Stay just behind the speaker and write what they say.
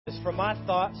For my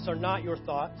thoughts are not your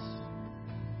thoughts,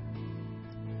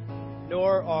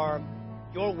 nor are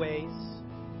your ways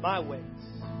my ways,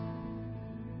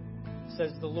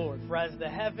 says the Lord. For as the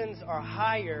heavens are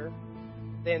higher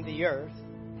than the earth,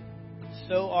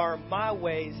 so are my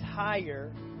ways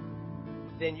higher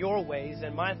than your ways,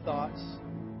 and my thoughts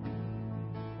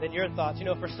than your thoughts. You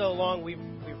know, for so long we've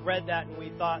read that and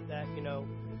we thought that, you know,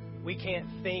 we can't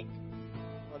think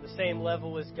on the same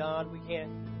level as God. We can't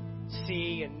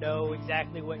see and know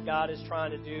exactly what God is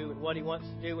trying to do and what He wants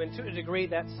to do. And to a degree,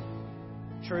 that's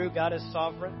true. God is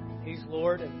sovereign. He's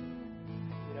Lord. And,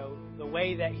 you know, the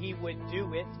way that He would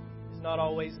do it is not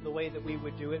always the way that we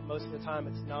would do it. Most of the time,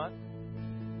 it's not.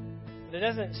 But it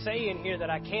doesn't say in here that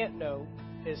I can't know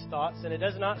His thoughts. And it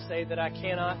does not say that I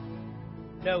cannot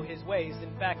know His ways.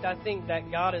 In fact, I think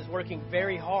that God is working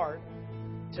very hard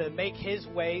to make His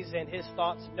ways and His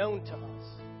thoughts known to us.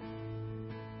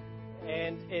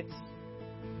 And it's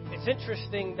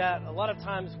interesting that a lot of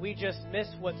times we just miss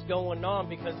what's going on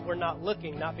because we're not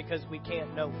looking, not because we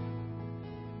can't know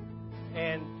it.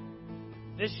 And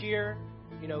this year,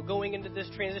 you know, going into this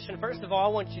transition, first of all,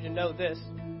 I want you to know this,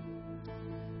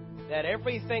 that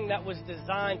everything that was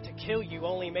designed to kill you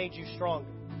only made you stronger.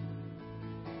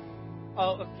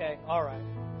 Oh, okay, all right.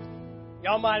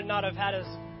 Y'all might not have had as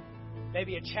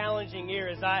maybe a challenging year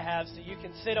as I have, so you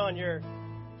can sit on your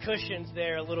cushions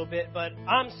there a little bit, but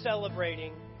I'm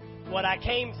celebrating what I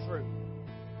came through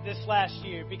this last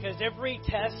year, because every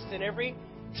test and every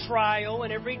trial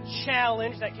and every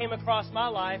challenge that came across my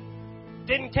life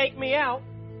didn't take me out.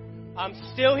 I'm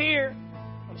still here.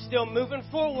 I'm still moving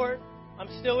forward. I'm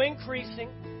still increasing.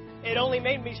 It only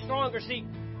made me stronger. See,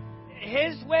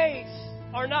 His ways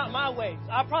are not my ways.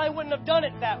 I probably wouldn't have done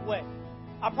it that way.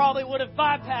 I probably would have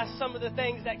bypassed some of the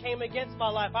things that came against my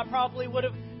life. I probably would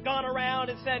have gone around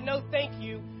and said, no, thank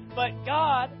you. But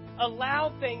God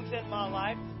allowed things in my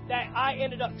life that I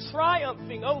ended up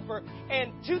triumphing over.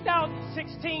 And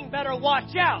 2016 better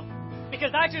watch out,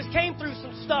 because I just came through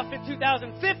some stuff in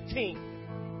 2015.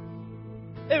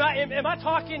 Am I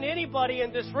talking to anybody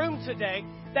in this room today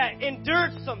that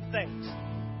endured some things?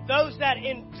 Those that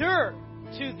endure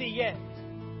to the end.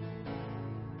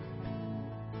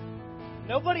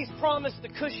 Nobody's promised a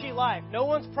cushy life. No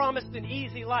one's promised an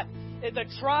easy life. The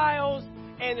trials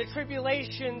and the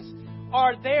tribulations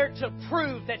are there to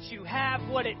prove that you have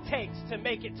what it takes to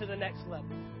make it to the next level.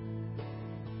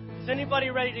 Is anybody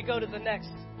ready to go to the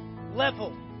next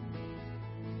level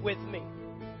with me?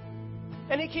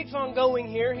 And he keeps on going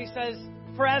here. He says,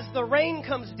 for as the rain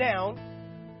comes down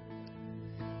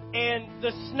and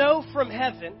the snow from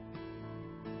heaven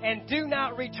and do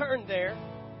not return there.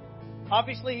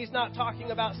 Obviously, he's not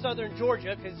talking about southern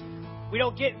Georgia, because we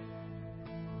don't get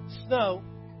snow.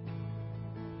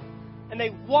 And they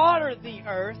water the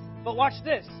earth, but watch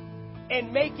this,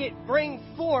 and make it bring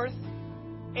forth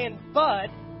and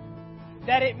bud,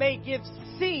 that it may give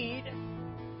seed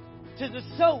to the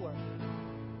sower.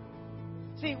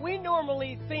 See, we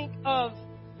normally think of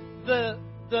the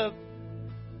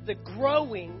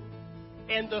growing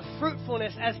and the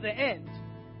fruitfulness as the end.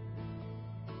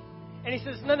 And he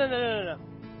says, no.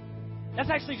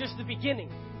 That's actually just the beginning.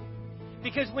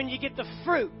 Because when you get the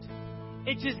fruit,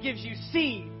 it just gives you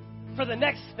seed for the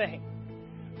next thing,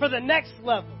 for the next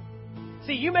level.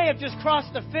 See, you may have just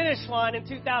crossed the finish line in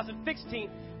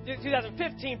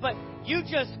 2015, but you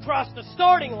just crossed the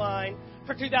starting line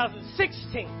for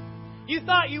 2016. You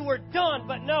thought you were done,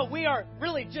 but no, we are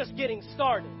really just getting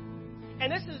started.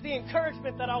 And this is the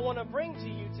encouragement that I want to bring to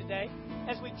you today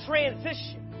as we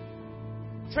transition.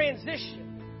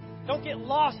 Don't get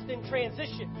lost in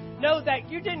transition. Know that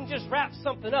you didn't just wrap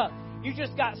something up. You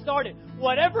just got started.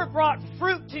 Whatever brought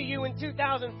fruit to you in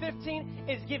 2015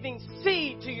 is giving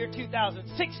seed to your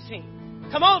 2016.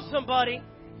 Come on, somebody.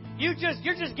 You're just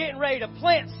getting ready to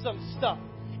plant some stuff.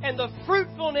 And the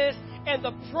fruitfulness and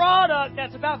the product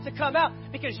that's about to come out,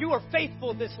 because you were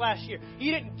faithful this last year.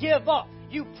 You didn't give up.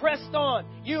 You pressed on.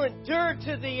 You endured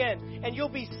to the end. And you'll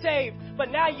be saved.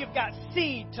 But now you've got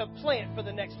seed to plant for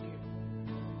the next year.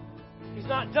 He's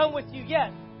not done with you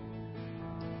yet.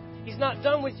 He's not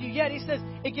done with you yet. He says,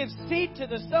 it gives seed to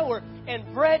the sower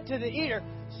and bread to the eater.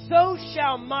 So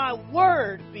shall my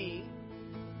word be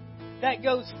that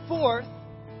goes forth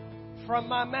from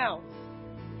my mouth.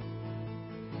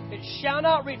 It shall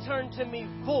not return to me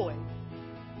void,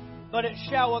 but it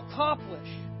shall accomplish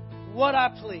what I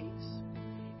please,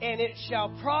 and it shall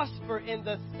prosper in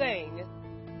the thing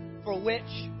for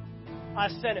which I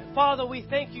sent it. Father, we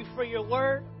thank you for your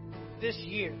word this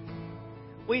year.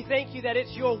 We thank you that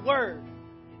it's your word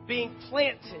being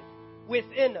planted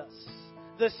within us,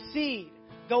 the seed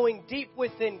going deep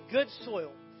within good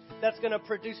soil, that's going to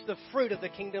produce the fruit of the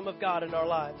kingdom of God in our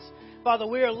lives. Father,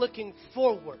 we are looking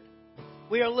forward.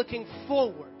 We are looking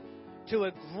forward to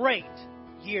a great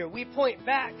year. We point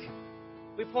back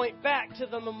to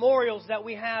the memorials that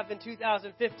we have in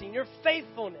 2015. Your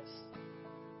faithfulness.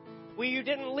 You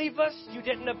didn't leave us. You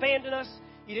didn't abandon us.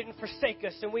 You didn't forsake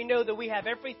us. And we know that we have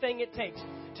everything it takes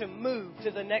to move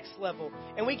to the next level.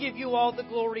 And we give you all the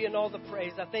glory and all the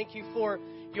praise. I thank you for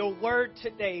your word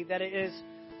today, that it is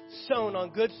sown on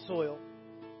good soil,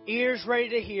 ears ready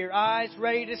to hear, eyes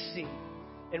ready to see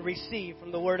and receive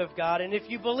from the word of God. And if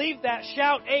you believe that,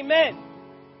 shout amen.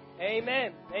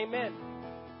 Amen. Amen.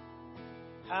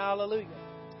 Hallelujah.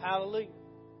 Hallelujah.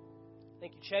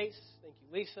 Thank you, Chase. Thank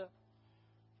you, Lisa,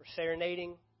 for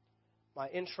serenading my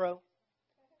intro.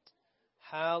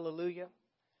 Hallelujah.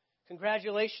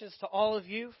 Congratulations to all of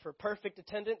you for perfect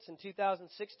attendance in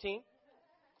 2016.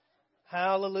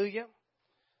 Hallelujah.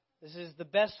 This is the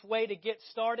best way to get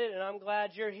started, and I'm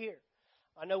glad you're here.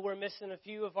 I know we're missing a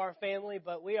few of our family,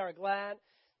 but we are glad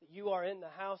that you are in the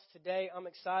house today. I'm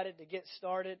excited to get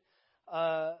started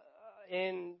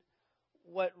in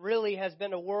what really has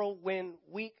been a whirlwind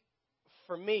week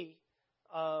for me.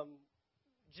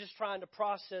 Just trying to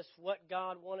process what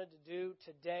God wanted to do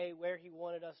today, where He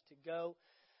wanted us to go.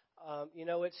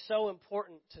 It's so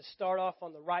important to start off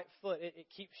on the right foot. It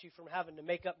keeps you from having to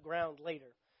make up ground later.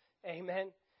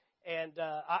 Amen. And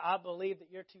I believe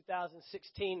that your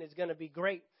 2016 is going to be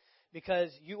great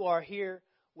because you are here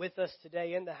with us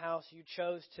today in the house. You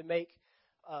chose to make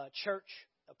church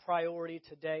a priority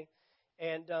today.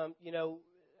 And,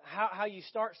 how you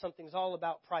start something is all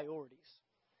about priorities.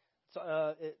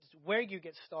 It's where you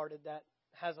get started that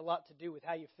has a lot to do with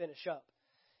how you finish up.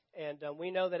 And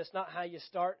we know that it's not how you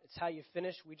start, it's how you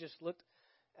finish. We just looked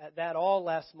at that all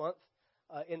last month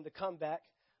in the comeback.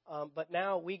 But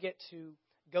now we get to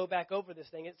go back over this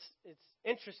thing. It's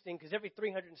interesting because every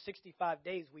 365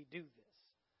 days we do this.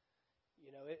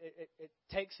 It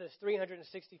takes us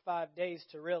 365 days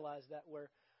to realize that we're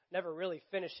never really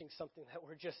finishing something, that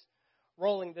we're just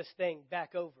rolling this thing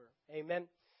back over. Amen.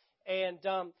 And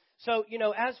so,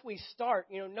 as we start,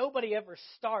 nobody ever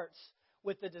starts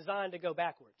with the design to go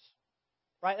backwards,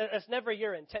 right? That's never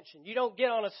your intention. You don't get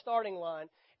on a starting line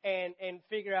and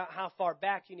figure out how far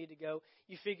back you need to go.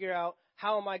 You figure out,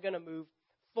 how am I going to move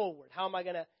forward? How am I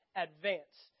going to advance?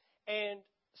 And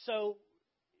so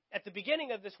at the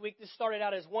beginning of this week, this started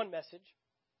out as one message.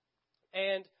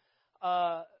 And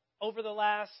over the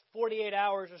last 48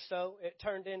 hours or so, it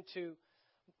turned into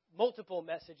multiple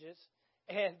messages.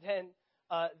 And then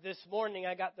this morning,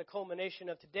 I got the culmination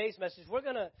of today's message. We're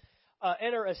going to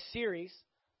enter a series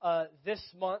this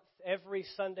month. Every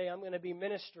Sunday, I'm going to be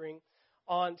ministering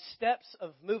on steps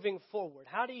of moving forward.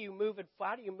 How do you move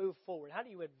forward? How do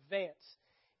you advance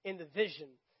in the vision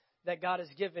that God has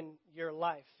given your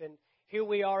life? And here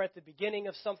we are at the beginning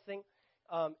of something.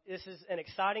 This is an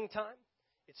exciting time.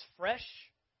 It's fresh.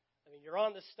 You're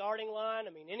on the starting line.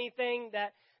 Anything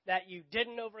that you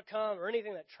didn't overcome or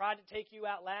anything that tried to take you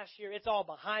out last year, it's all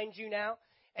behind you now.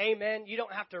 Amen. You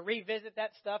don't have to revisit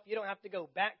that stuff. You don't have to go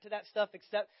back to that stuff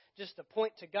except just to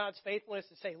point to God's faithfulness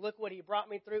and say, look what He brought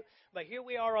me through. But here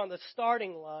we are on the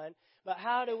starting line. But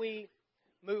how do we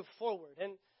move forward?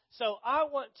 And so I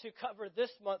want to cover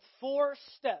this month 4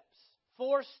 steps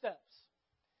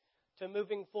to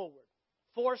moving forward.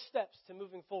 4 steps to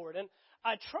moving forward. And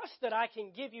I trust that I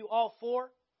can give you all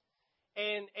 4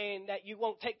 and that you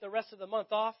won't take the rest of the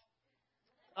month off.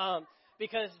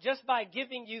 Because just by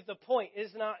giving you the point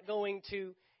is not going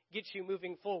to get you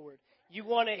moving forward. You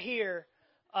want to hear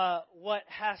what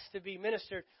has to be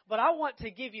ministered. But I want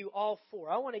to give you all 4.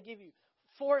 I want to give you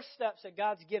 4 steps that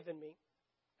God's given me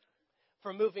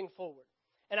for moving forward.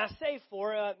 And I say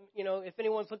 4, if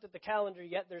anyone's looked at the calendar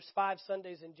yet, there's 5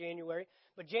 Sundays in January.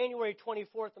 But January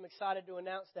 24th, I'm excited to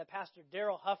announce that Pastor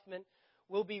Daryl Huffman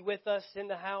will be with us in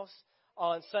the house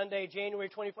on Sunday, January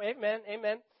 24th. Amen,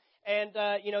 amen. And,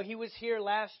 he was here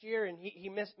last year, and he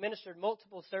ministered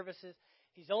multiple services.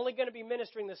 He's only going to be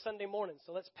ministering this Sunday morning,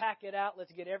 so let's pack it out.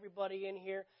 Let's get everybody in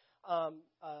here.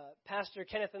 Pastor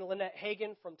Kenneth and Lynette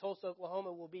Hagan from Tulsa,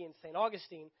 Oklahoma, will be in St.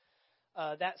 Augustine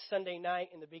that Sunday night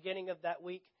in the beginning of that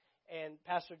week. And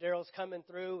Pastor Daryl's coming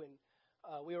through,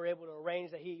 and we were able to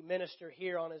arrange that he minister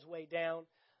here on his way down.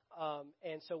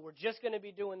 And so we're just going to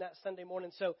be doing that Sunday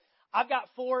morning. So I've got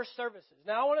 4 services.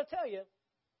 Now, I want to tell you,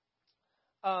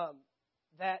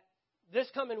 that this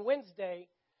coming Wednesday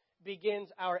begins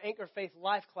our Anchor Faith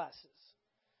Life classes.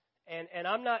 And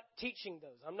I'm not teaching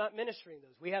those. I'm not ministering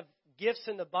those. We have gifts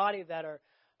in the body that are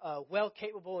well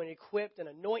capable and equipped and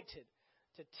anointed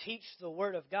to teach the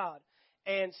Word of God.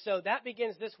 And so that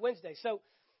begins this Wednesday. So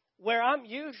where I'm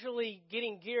usually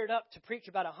getting geared up to preach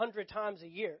about 100 times a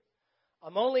year,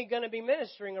 I'm only going to be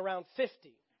ministering around 50.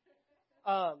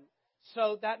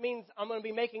 So that means I'm going to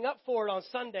be making up for it on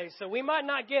Sunday. So we might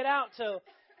not get out till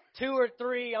 2 or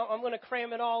 3. I'm going to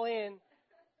cram it all in.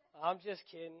 I'm just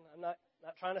kidding. I'm not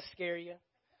trying to scare you.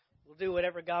 We'll do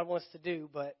whatever God wants to do,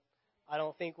 but I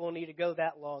don't think we'll need to go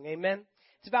that long. Amen?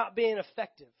 It's about being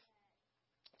effective.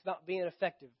 It's about being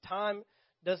effective. Time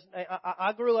doesn't.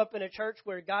 I grew up in a church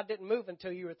where God didn't move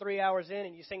until you were 3 hours in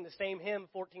and you sing the same hymn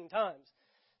 14 times.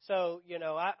 So,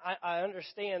 I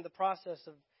understand the process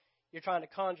of you're trying to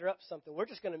conjure up something. We're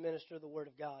just going to minister the Word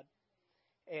of God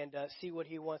and see what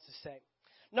He wants to say.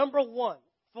 Number 1,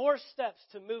 4 steps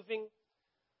to moving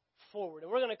forward.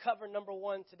 And we're going to cover number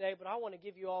 1 today, but I want to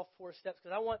give you all 4 steps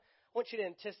because I want you to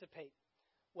anticipate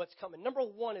what's coming. Number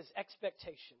 1 is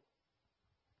expectation.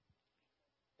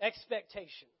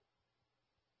 Expectation.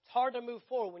 It's hard to move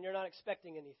forward when you're not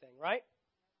expecting anything, right?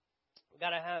 We've got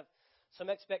to have some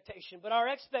expectation. But our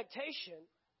expectation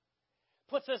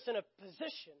puts us in a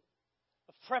position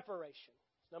of preparation.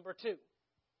 Number 2.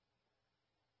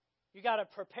 You got to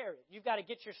prepare it. You've got to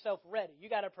get yourself ready. You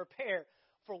got to prepare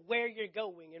for where you're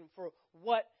going and for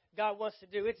what God wants to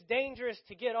do. It's dangerous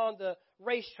to get on the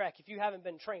racetrack if you haven't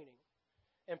been training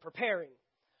and preparing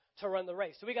to run the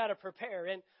race. So we got to prepare.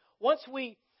 And once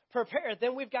we prepare,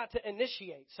 then we've got to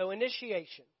initiate. So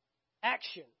initiation,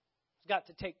 action has got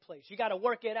to take place. You got to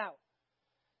work it out.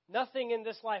 Nothing in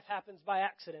this life happens by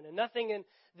accident, and nothing in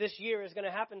this year is going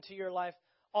to happen to your life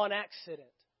on accident.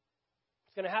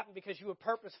 It's going to happen because you were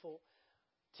purposeful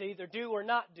to either do or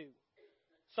not do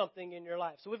something in your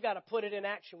life. So we've got to put it in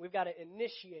action. We've got to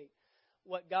initiate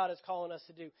what God is calling us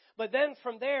to do. But then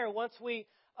from there, once we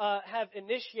have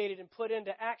initiated and put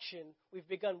into action, we've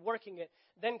begun working it,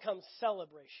 then comes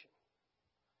celebration.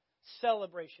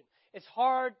 Celebration. It's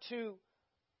hard to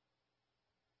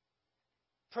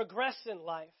progress in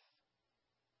life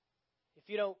if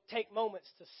you don't take moments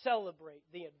to celebrate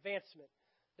the advancement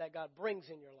that God brings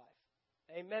in your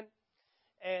life. Amen?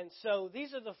 And so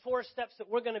these are the 4 steps that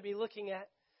we're going to be looking at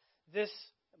this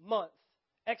month.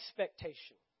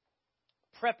 Expectation,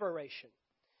 preparation,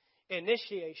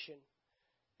 initiation,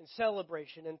 and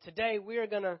celebration. And today we are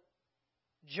going to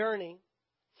journey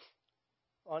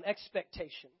on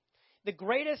expectation. The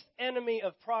greatest enemy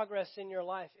of progress in your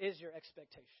life is your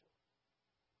expectation.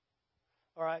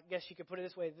 Or I guess you could put it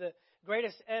this way. The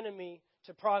greatest enemy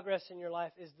to progress in your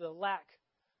life is the lack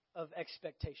of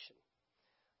expectation.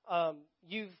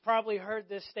 You've probably heard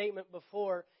this statement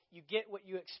before. You get what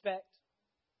you expect.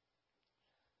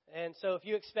 And so if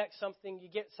you expect something, you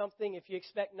get something. If you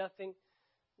expect nothing,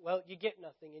 well, you get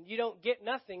nothing. And you don't get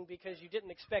nothing because you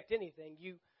didn't expect anything.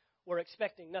 You were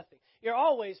expecting nothing. You're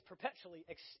always perpetually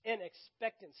in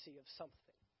expectancy of something.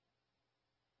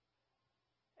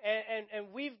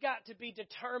 And we've got to be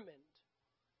determined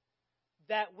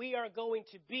that we are going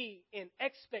to be in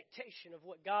expectation of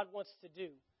what God wants to do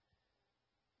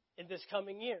in this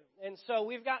coming year. And so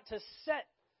we've got to set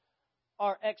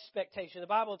our expectation. The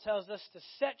Bible tells us to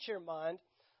set your mind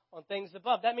on things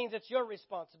above. That means it's your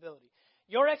responsibility.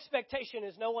 Your expectation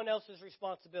is no one else's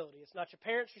responsibility. It's not your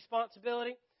parents'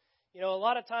 responsibility. A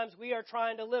lot of times we are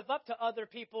trying to live up to other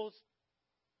people's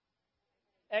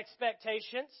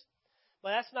expectations. But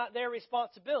that's not their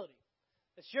responsibility.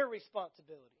 It's your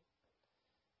responsibility.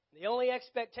 The only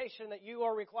expectation that you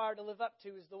are required to live up to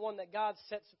is the one that God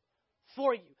sets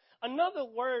for you. Another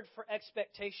word for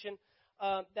expectation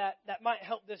that might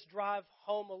help this drive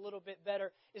home a little bit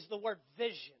better is the word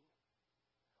vision.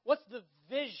 What's the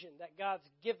vision that God's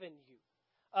given you?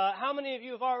 How many of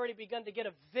you have already begun to get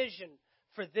a vision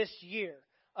for this year?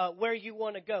 Where you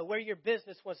want to go, where your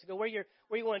business wants to go, where you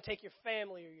want to take your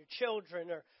family or your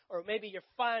children or maybe your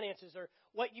finances or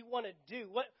what you want to do.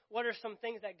 What are some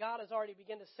things that God has already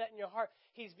begun to set in your heart?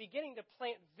 He's beginning to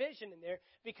plant vision in there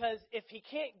because if He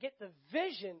can't get the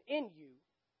vision in you,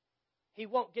 He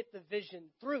won't get the vision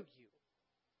through you.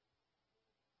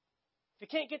 If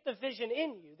He can't get the vision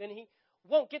in you, then He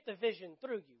won't get the vision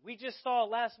through you. We just saw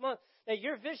last month that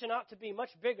your vision ought to be much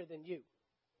bigger than you.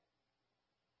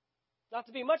 Not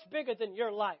to be much bigger than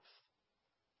your life.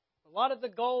 A lot of the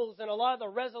goals and a lot of the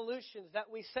resolutions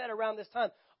that we set around this time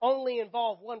only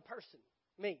involve one person,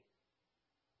 me,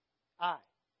 I.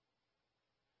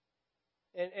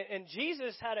 And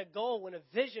Jesus had a goal and a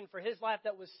vision for His life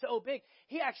that was so big,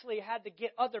 He actually had to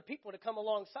get other people to come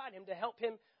alongside Him to help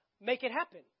Him make it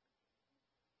happen.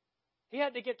 He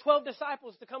had to get 12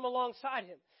 disciples to come alongside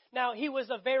Him. Now, He was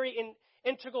a very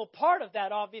integral part of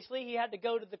that, obviously. He had to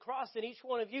go to the cross, and each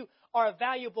one of you are a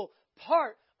valuable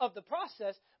part of the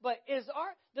process. But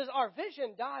does our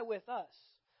vision die with us?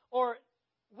 Or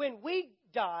when we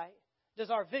die, does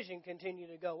our vision continue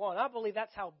to go on? I believe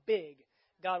that's how big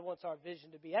God wants our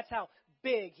vision to be. That's how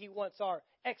big He wants our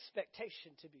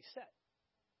expectation to be set.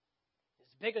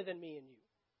 It's bigger than me and you.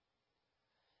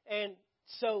 And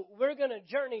so we're going to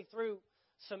journey through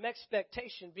some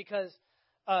expectation because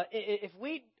if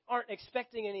we aren't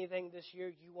expecting anything this year,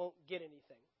 you won't get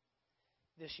anything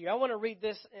this year. I want to read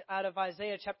this out of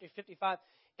Isaiah chapter 55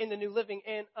 in the New Living.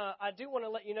 And I do want to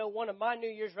let you know one of my New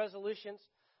Year's resolutions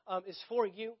is for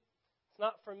you. It's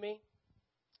not for me.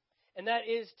 And that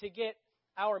is to get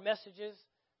our messages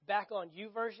back on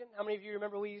YouVersion. How many of you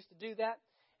remember we used to do that?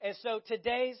 And so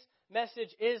today's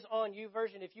message is on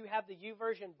YouVersion. If you have the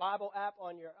YouVersion Bible app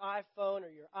on your iPhone or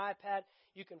your iPad,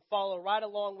 you can follow right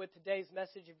along with today's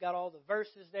message. You've got all the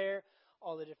verses there,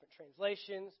 all the different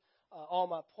translations, all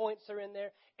my points are in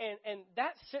there. And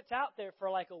that sits out there for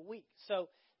like a week. So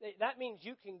that means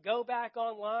you can go back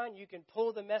online. You can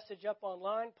pull the message up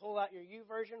online, pull out your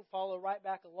YouVersion, follow right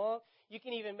back along. You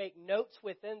can even make notes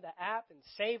within the app and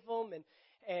save them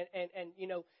and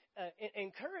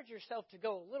encourage yourself to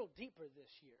go a little deeper this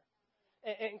year.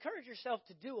 And encourage yourself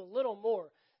to do a little more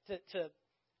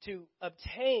to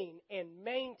obtain and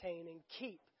maintain and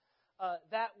keep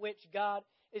that which God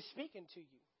is speaking to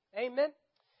you. Amen?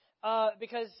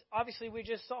 Because obviously we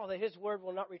just saw that His word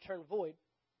will not return void.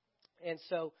 And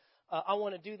so I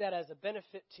want to do that as a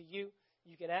benefit to you.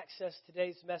 You can access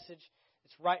today's message.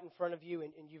 It's right in front of you,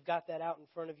 and you've got that out in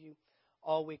front of you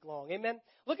all week long. Amen?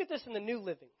 Look at this in the New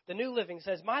Living. The New Living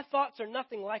says, "My thoughts are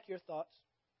nothing like your thoughts,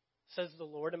 says the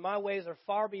Lord, and my ways are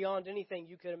far beyond anything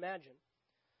you could imagine.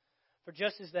 For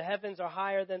just as the heavens are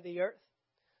higher than the earth,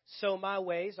 so my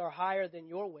ways are higher than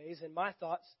your ways, and my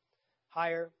thoughts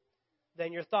higher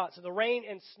than your thoughts. So the rain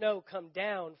and snow come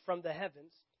down from the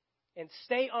heavens and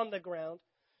stay on the ground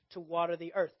to water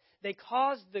the earth. They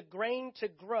cause the grain to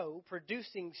grow,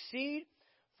 producing seed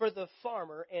for the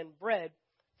farmer and bread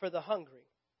for the hungry.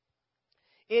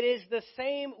 It is the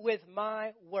same with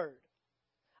my word.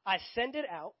 I send it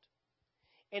out,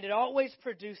 and it always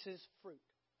produces fruit."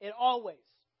 It always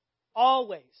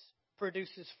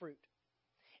produces fruit.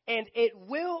 "And it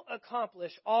will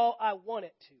accomplish all I want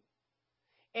it to.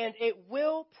 And it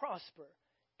will prosper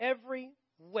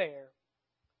everywhere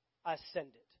I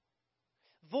send it."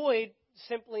 Void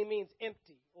simply means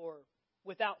empty or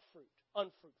without fruit,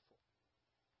 unfruitful,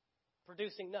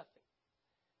 producing nothing.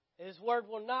 His word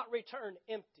will not return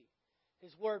empty.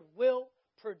 His word will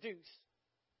produce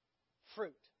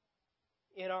fruit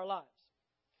in our lives.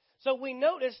 So we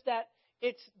notice that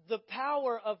it's the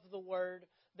power of the word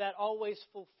that always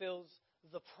fulfills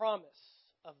the promise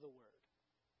of the word.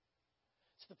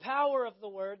 It's the power of the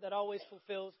word that always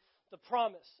fulfills the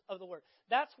promise of the word.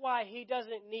 That's why He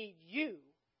doesn't need you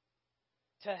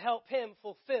to help Him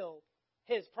fulfill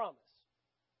His promise.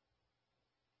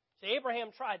 See,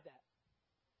 Abraham tried that.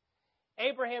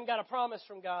 Abraham got a promise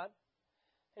from God,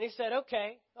 and he said,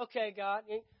 okay, God,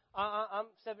 I'm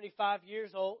 75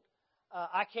 years old.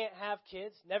 I can't have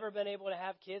kids, never been able to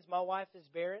have kids. My wife is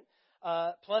barren.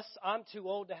 Plus, I'm too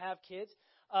old to have kids.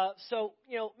 So,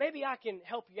 maybe I can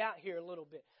help you out here a little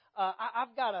bit.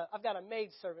 I've got a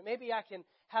maidservant. Maybe I can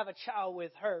have a child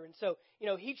with her. And so,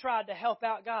 he tried to help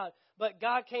out God. But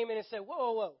God came in and said,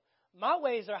 whoa. My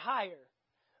ways are higher.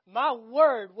 My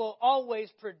word will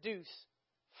always produce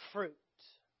fruit.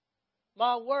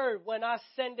 My word, when I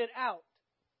send it out.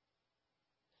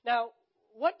 Now,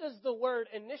 what does the word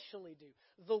initially do?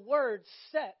 The word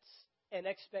sets an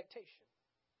expectation.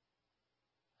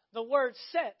 The word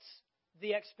sets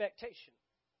the expectation.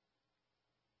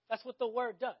 That's what the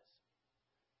word does.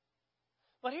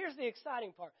 But here's the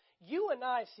exciting part. You and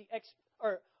I see,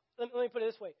 let me put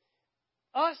it this way.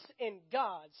 Us and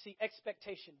God see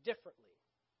expectation differently.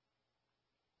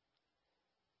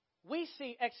 We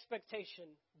see expectation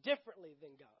differently than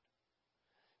God.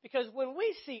 Because when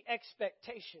we see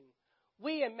expectation,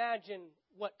 we imagine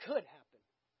what could happen.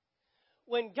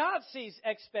 When God sees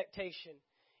expectation,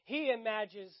 He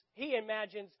imagines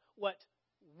what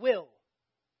will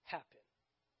happen.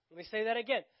 Let me say that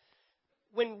again.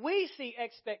 When we see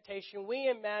expectation, we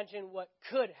imagine what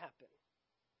could happen.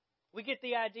 We get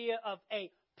the idea of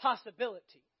a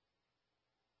possibility.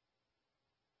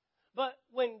 But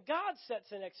when God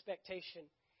sets an expectation,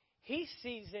 He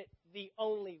sees it the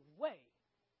only way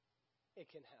it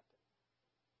can happen.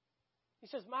 He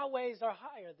says, my ways are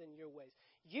higher than your ways.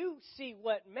 You see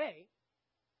what may,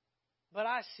 but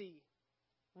I see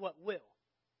what will.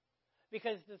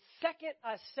 Because the second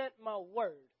I sent my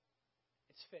word,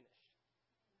 it's finished.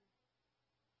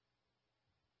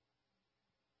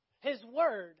 His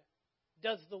word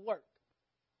does the work.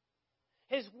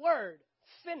 His word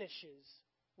finishes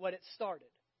what it started.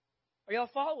 Are y'all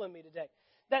following me today?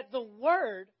 That the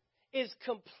Word is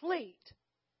complete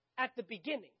at the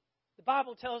beginning. The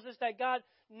Bible tells us that God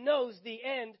knows the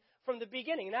end from the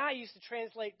beginning. And I used to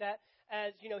translate that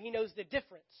as, He knows the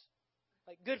difference.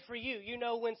 Like, good for you. You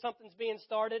know when something's being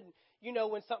started and you know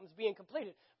when something's being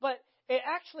completed. But it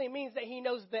actually means that He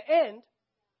knows the end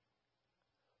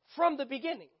from the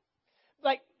beginning.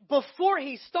 Like, before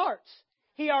He starts,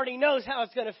 He already knows how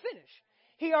it's going to finish.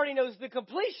 He already knows the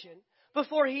completion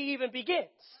before He even begins.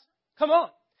 Come on.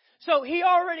 So He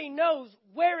already knows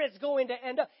where it's going to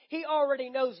end up. He already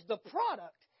knows the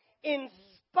product in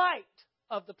spite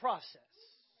of the process.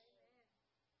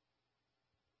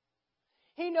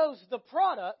 He knows the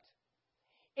product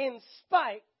in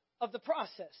spite of the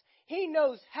process. He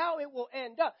knows how it will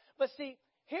end up. But see,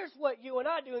 here's what you and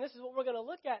I do, and this is what we're going to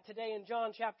look at today in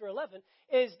John chapter 11,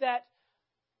 is that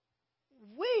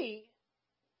we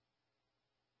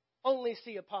only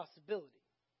see a possibility.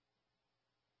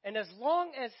 And as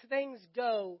long as things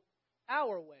go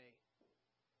our way,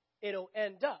 it'll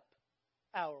end up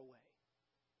our way.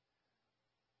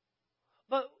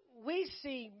 But we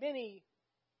see many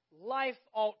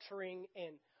life-altering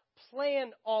and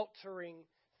plan-altering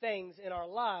things in our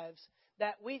lives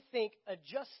that we think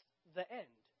adjust the end.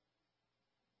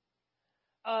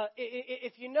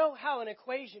 If you know how an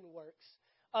equation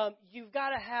works, you've got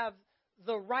to have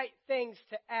the right things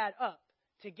to add up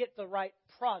to get the right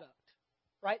product.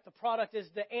 Right? The product is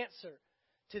the answer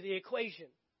to the equation.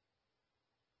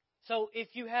 So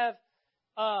if you have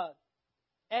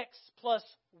x plus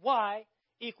y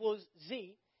equals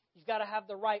z, you've got to have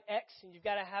the right x and you've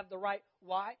got to have the right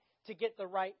y to get the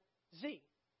right z.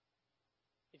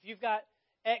 If you've got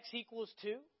x equals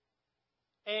 2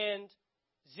 and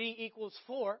z equals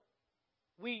 4,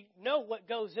 we know what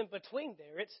goes in between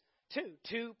there. It's 2.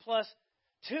 2 plus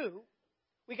 2.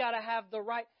 We got to have the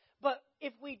right. But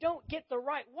if we don't get the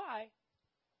right y,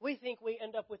 we think we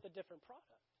end up with a different product.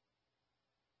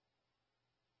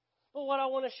 But what I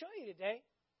want to show you today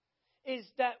is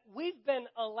that we've been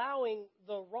allowing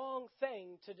the wrong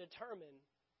thing to determine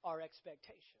our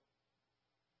expectation.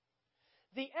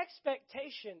 The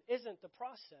expectation isn't the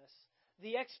process.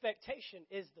 The expectation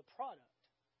is the product.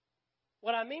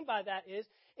 What I mean by that is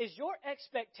your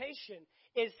expectation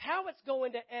is how it's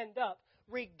going to end up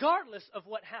regardless of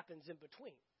what happens in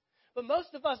between. But most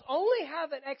of us only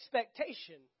have an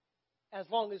expectation as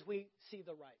long as we see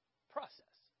the right process.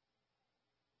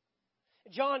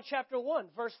 John chapter 1,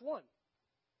 verse 1.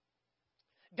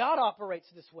 God operates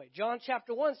this way. John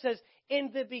chapter 1 says,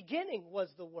 "In the beginning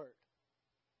was the Word.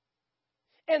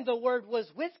 And the Word was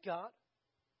with God.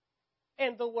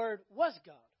 And the Word was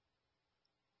God.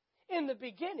 In the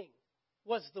beginning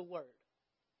was the Word.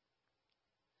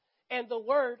 And the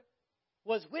Word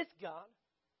was with God.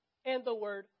 And the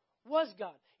Word was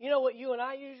God." You know what you and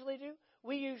I usually do?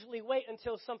 We usually wait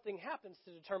until something happens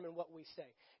to determine what we say.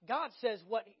 God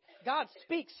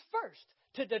speaks first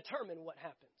to determine what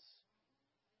happens.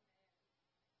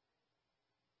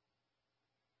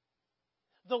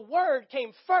 The Word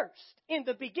came first in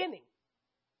the beginning.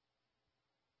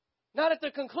 Not at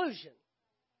the conclusion.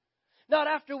 Not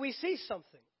after we see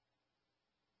something.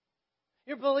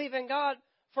 You're believing God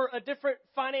for a different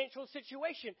financial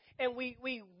situation. And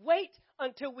we wait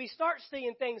until we start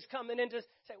seeing things coming in to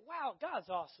say, wow, God's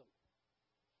awesome.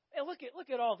 And look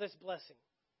at all this blessing.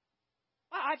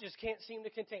 I just can't seem to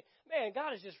contain. Man,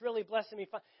 God is just really blessing me.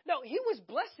 No, He was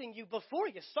blessing you before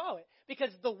you saw it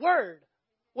because the Word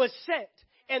was sent.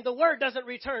 And the Word doesn't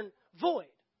return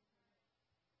void.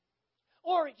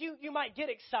 Or you might get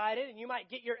excited and you might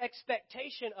get your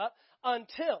expectation up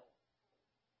until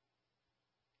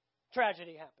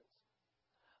tragedy happens.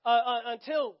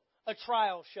 Until a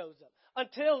trial shows up.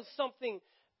 Until something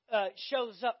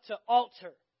shows up to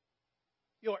alter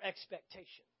your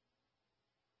expectation.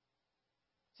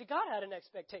 See, God had an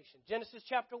expectation. Genesis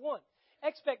chapter 1.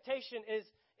 Expectation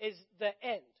is the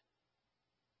end.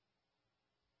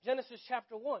 Genesis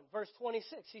chapter 1, verse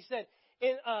 26. He said,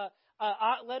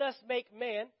 let us make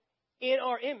man in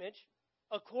our image,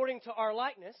 according to our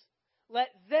likeness. Let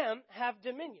them have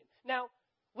dominion. Now,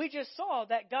 we just saw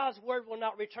that God's word will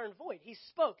not return void. He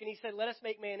spoke and He said, let us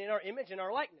make man in our image and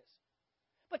our likeness.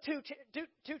 But two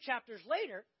chapters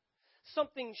later,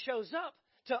 something shows up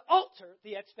to alter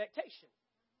the expectation.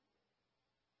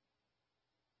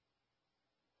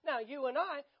 Now, you and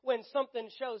I, when something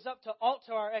shows up to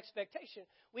alter our expectation,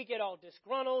 we get all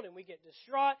disgruntled and we get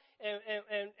distraught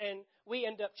and we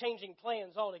end up changing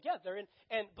plans altogether.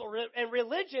 And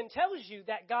religion tells you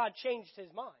that God changed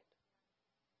His mind.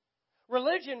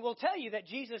 Religion will tell you that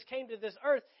Jesus came to this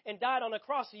earth and died on a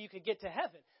cross so you could get to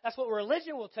heaven. That's what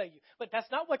religion will tell you. But that's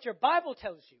not what your Bible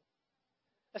tells you.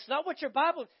 That's not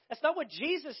what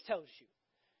Jesus tells you.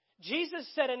 Jesus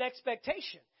set an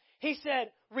expectation. He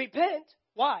said, repent.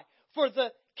 Why? For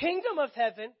the kingdom of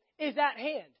heaven is at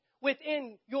hand,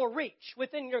 within your reach,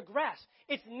 within your grasp.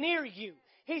 It's near you.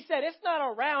 He said, it's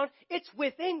not around, it's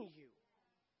within you.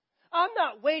 I'm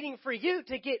not waiting for you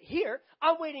to get here.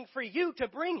 I'm waiting for you to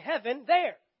bring heaven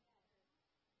there.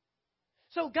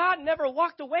 So God never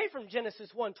walked away from Genesis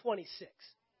 1:26.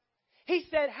 He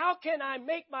said, how can I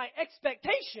make my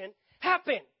expectation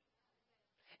happen?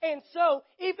 And so,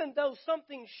 even though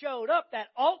something showed up that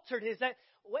altered his,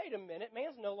 wait a minute,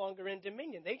 man's no longer in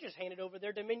dominion. They just handed over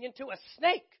their dominion to a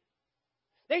snake.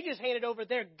 They just handed over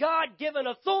their God-given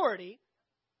authority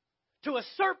to a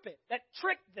serpent that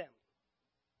tricked them.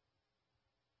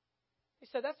 He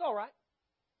said, that's all right.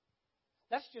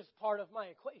 That's just part of my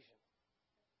equation.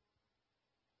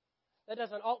 That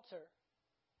doesn't alter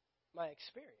my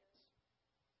experience.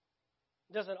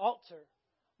 It doesn't alter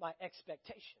my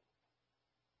expectation.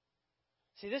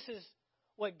 See, this is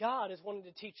what God is wanting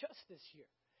to teach us this year.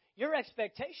 Your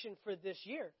expectation for this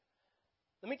year,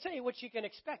 let me tell you what you can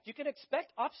expect. You can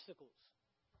expect obstacles.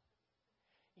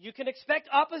 You can expect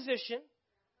opposition.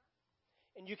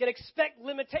 And you can expect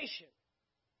limitation.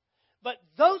 But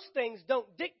those things don't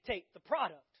dictate the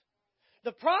product.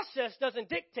 The process doesn't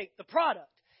dictate the product.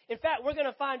 In fact, we're going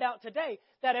to find out today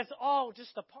that it's all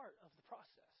just a part of the process.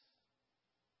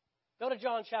 Go to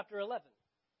John chapter 11.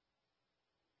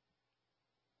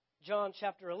 John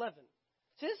chapter 11.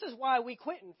 See, this is why we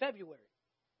quit in February.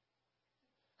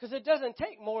 Because it doesn't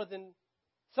take more than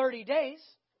 30 days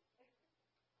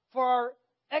for our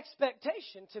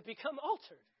expectation to become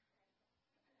altered.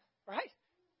 Right?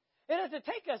 It doesn't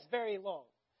take us very long.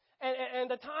 And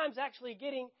the time's actually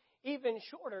getting even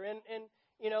shorter. And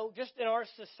just in our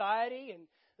society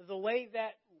and the way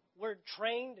that we're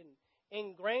trained and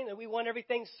ingrained, and we want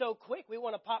everything so quick. We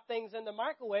want to pop things in the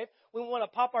microwave. We want to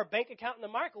pop our bank account in the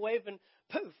microwave and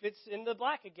poof, it's in the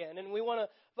black again. And we want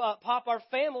to pop our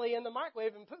family in the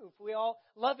microwave and poof, we all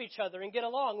love each other and get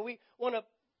along. We want to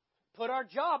put our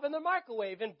job in the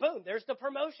microwave and boom, there's the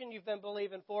promotion you've been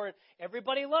believing for and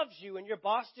everybody loves you and your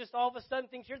boss just all of a sudden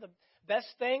thinks you're the best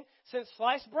thing since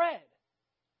sliced bread.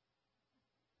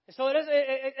 And so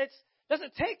it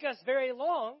doesn't take us very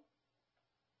long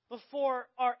before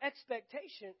our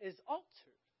expectation is altered.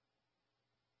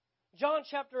 John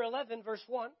chapter 11, verse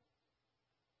 1.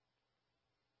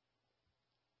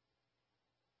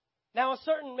 Now a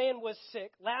certain man was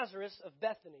sick, Lazarus of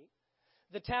Bethany,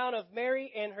 the town of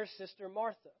Mary and her sister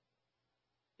Martha.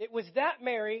 It was that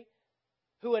Mary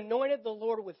who anointed the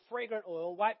Lord with fragrant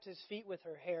oil, wiped his feet with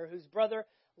her hair, whose brother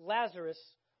Lazarus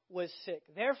was sick.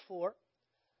 Therefore,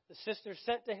 the sisters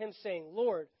sent to him, saying,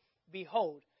 Lord,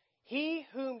 behold, he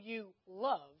whom you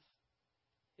love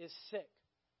is sick.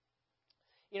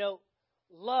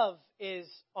 Love is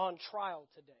on trial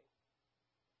today.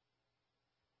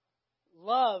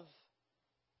 Love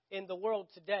in the world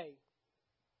today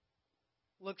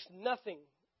looks nothing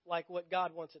like what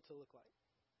God wants it to look like.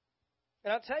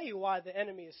 And I'll tell you why the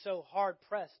enemy is so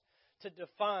hard-pressed to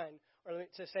define, or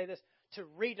to say this, to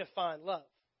redefine love.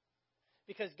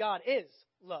 Because God is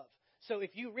love. So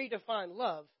if you redefine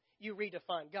love, you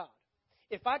redefine God.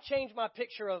 If I change my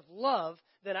picture of love,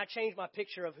 then I change my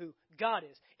picture of who God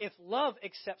is. If love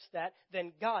accepts that,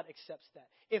 then God accepts that.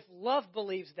 If love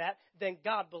believes that, then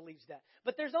God believes that.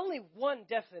 But there's only one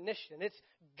definition. It's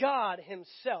God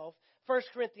himself. 1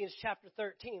 Corinthians chapter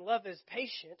 13. Love is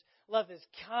patient. Love is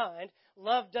kind.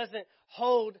 Love doesn't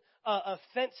hold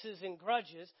offenses and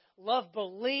grudges. Love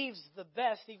believes the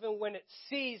best even when it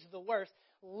sees the worst.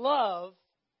 Love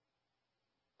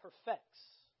perfects.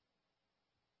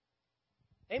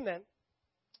 Amen.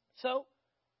 So,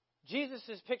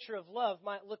 Jesus' picture of love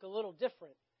might look a little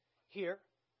different here.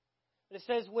 But it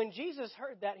says, when Jesus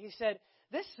heard that, he said,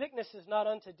 this sickness is not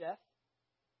unto death,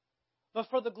 but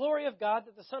for the glory of God,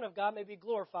 that the Son of God may be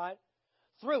glorified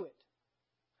through it.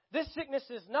 This sickness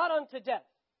is not unto death.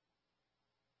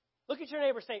 Look at your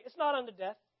neighbor, say, it's not unto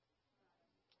death.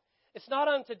 It's not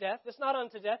unto death. It's not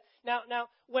unto death. Now,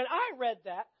 when I read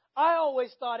that, I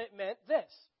always thought it meant this.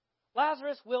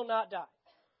 Lazarus will not die.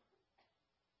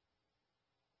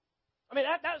 I mean,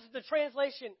 that's the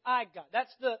translation I got.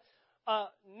 That's the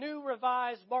New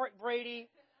Revised Mark Brady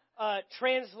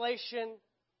translation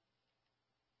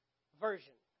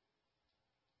version.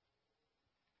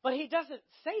 But he doesn't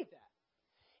say that.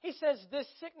 He says this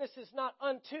sickness is not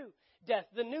unto death.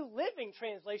 The New Living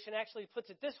Translation actually puts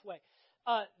it this way.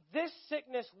 This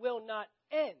sickness will not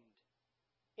end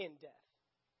in death.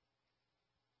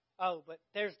 Oh, but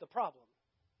there's the problem.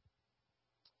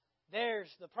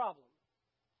 There's the problem.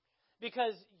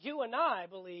 Because you and I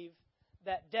believe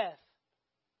that death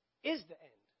is the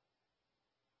end.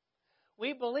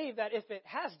 We believe that if it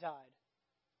has died,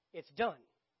 it's done.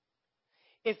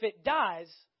 If it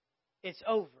dies, it's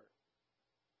over.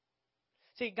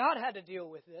 See, God had to deal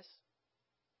with this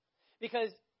because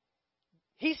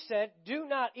He said, do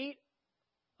not eat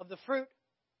of the fruit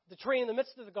of the tree in the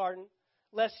midst of the garden,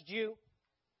 lest you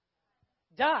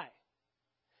die.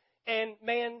 And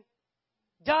man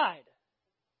died.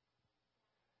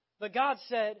 But God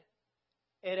said,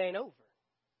 it ain't over.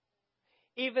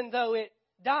 Even though it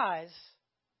dies,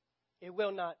 it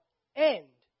will not end.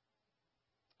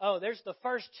 Oh, there's the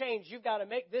first change you've got to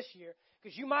make this year,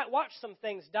 because you might watch some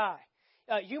things die.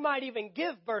 You might even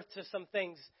give birth to some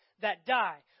things that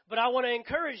die. But I want to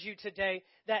encourage you today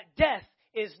that death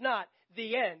is not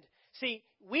the end. See,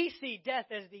 we see death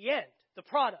as the end, the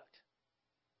product.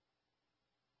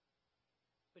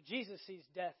 But Jesus sees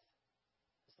death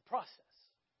as the process.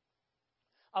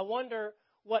 I wonder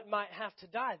what might have to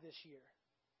die this year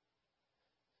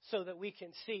so that we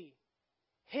can see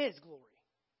His glory.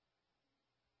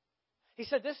 He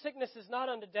said, this sickness is not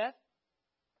unto death,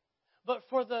 but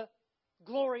for the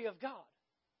glory of God.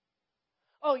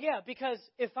 Oh, yeah, because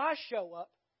if I show up,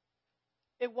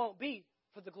 it won't be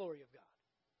for the glory of God.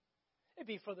 It'd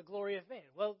be for the glory of man.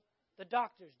 Well, the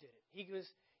doctors did it. He was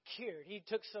cured. He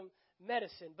took some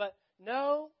medicine. But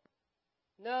no,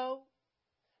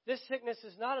 this sickness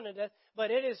is not unto death,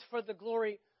 but it is for the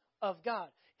glory of God.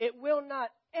 It will not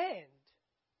end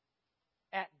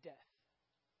at death.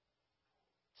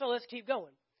 So let's keep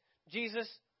going. Jesus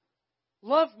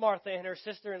loved Martha and her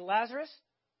sister and Lazarus.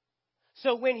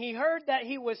 So when He heard that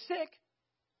he was sick,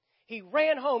 He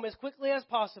ran home as quickly as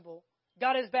possible,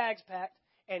 got his bags packed,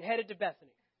 and headed to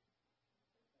Bethany.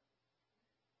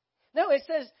 No, it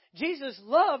says Jesus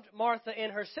loved Martha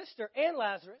and her sister and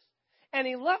Lazarus, and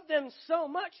He loved them so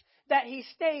much that He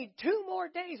stayed 2 more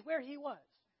days where He was.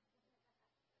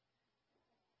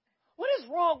 What is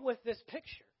wrong with this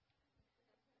picture?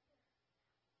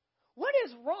 What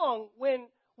is wrong when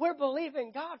we're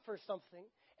believing God for something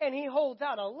and He holds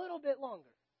out a little bit longer?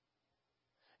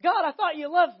 God, I thought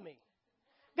you loved me.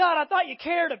 God, I thought you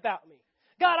cared about me.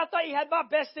 God, I thought you had my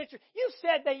best interest. You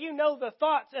said that you know the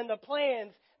thoughts and the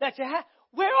plans that you have.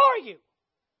 Where are you?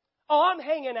 Oh, I'm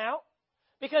hanging out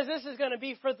because this is going to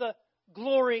be for the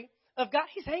glory of God.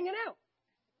 He's hanging out.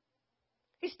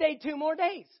 He stayed 2 more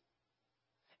days.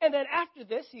 And then after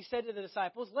this, He said to the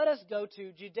disciples, let us go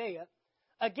to Judea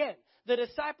again. The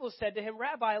disciples said to Him,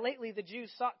 Rabbi, lately the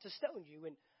Jews sought to stone you,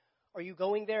 and are you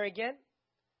going there again?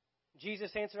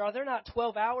 Jesus answered, are there not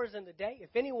 12 hours in the day?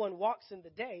 If anyone walks in the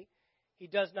day, he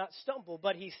does not stumble,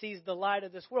 but he sees the light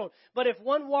of this world. But if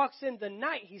one walks in the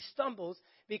night, he stumbles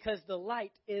because the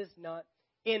light is not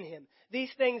in him.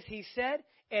 These things He said,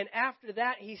 and after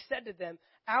that He said to them,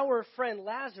 our friend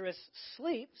Lazarus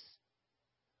sleeps,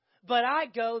 but I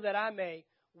go that I may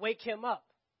wake him up.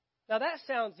 Now that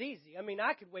sounds easy. I mean,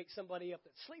 I could wake somebody up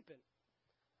that's sleeping.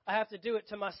 I have to do it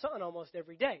to my son almost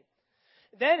every day.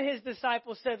 Then His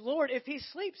disciples said, Lord, if he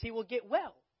sleeps, he will get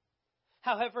well.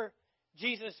 However,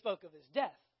 Jesus spoke of his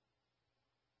death.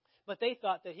 But they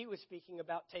thought that He was speaking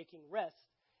about taking rest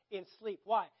in sleep.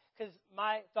 Why? Because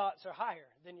my thoughts are higher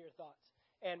than your thoughts,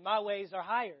 and my ways are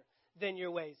higher than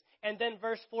your ways. And then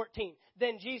verse 14,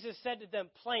 then Jesus said to them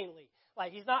plainly,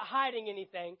 like He's not hiding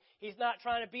anything. He's not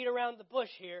trying to beat around the bush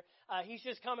here. He's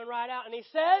just coming right out. And He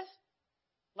says,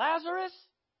 Lazarus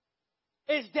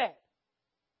is dead.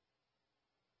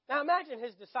 Now imagine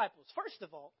His disciples. First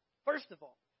of all,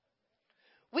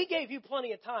 we gave you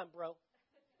plenty of time, bro.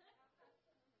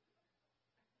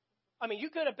 I mean, you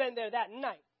could have been there that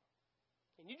night.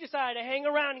 And you decided to hang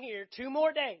around here 2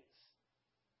 more days.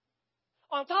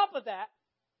 On top of that,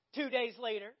 2 days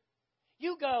later,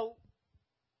 you go,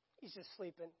 he's just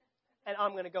sleeping, and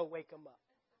I'm going to go wake him up.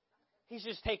 He's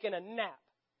just taking a nap.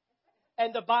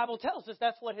 And the Bible tells us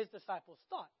that's what His disciples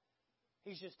thought.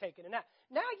 He's just taking a nap.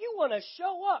 Now you want to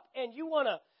show up, and you want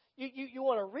to you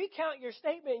want to recount your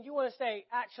statement, and you want to say,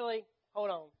 actually,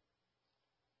 hold on.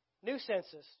 New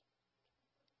census.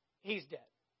 He's dead.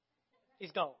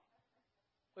 He's gone.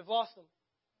 We've lost him.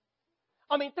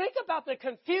 I mean, think about the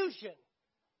confusion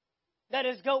that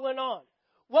is going on.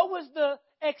 What was the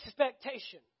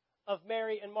expectation of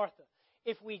Mary and Martha?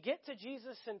 If we get to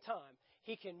Jesus in time,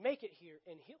 He can make it here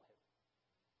and heal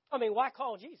him. I mean, why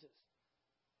call Jesus?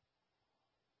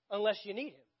 Unless you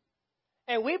need Him.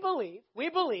 And we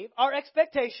believe, our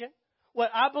expectation,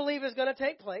 what I believe is going to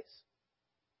take place,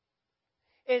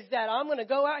 is that I'm going to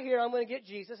go out here, I'm going to get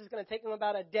Jesus. It's going to take Him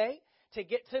about a day to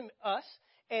get to us.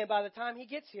 And by the time he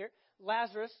gets here,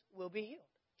 Lazarus will be healed.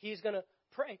 He's going to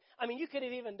pray. I mean, you could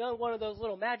have even done one of those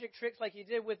little magic tricks like you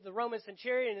did with the Roman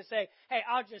centurion and say, hey,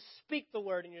 I'll just speak the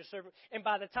word in your servant. And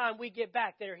by the time we get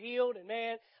back, they're healed. And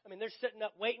man, I mean, they're sitting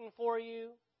up waiting for you.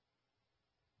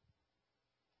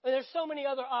 And there's so many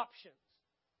other options,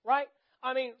 right?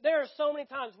 I mean, there are so many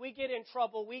times we get in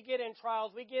trouble, we get in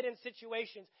trials, we get in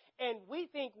situations, and we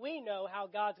think we know how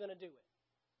God's going to do it.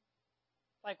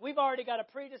 Like we've already got a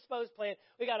predisposed plan.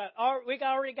 We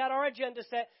already got our agenda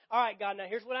set. All right, God, now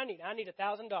here's what I need. I need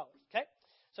 $1,000. Okay,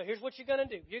 so here's what you're going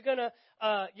to do. You're gonna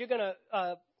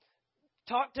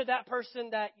talk to that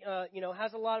person that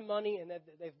has a lot of money and that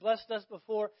they've blessed us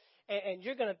before, and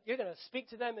you're gonna speak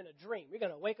to them in a dream. You're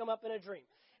gonna wake them up in a dream,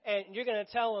 and you're gonna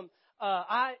tell them,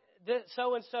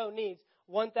 so and so needs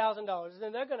 $1,000. And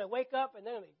then they're going to wake up and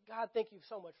they're going to be, God, thank you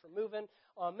so much for moving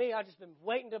on me. I've just been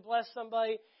waiting to bless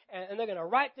somebody. And they're going to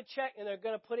write the check and they're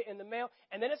going to put it in the mail.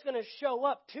 And then it's going to show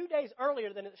up 2 days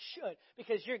earlier than it should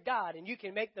because you're God and you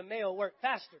can make the mail work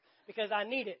faster because I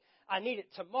need it. I need it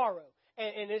tomorrow.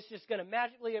 And it's just going to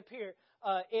magically appear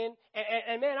and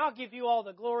man, I'll give you all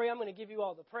the glory. I'm going to give you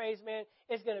all the praise, man.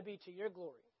 It's going to be to your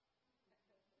glory.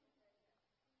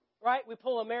 Right? We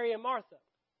pull a Mary and Martha.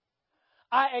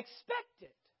 I expect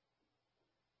it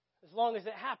as long as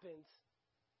it happens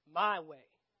my way.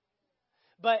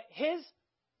 But his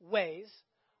ways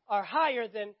are higher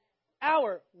than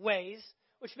our ways,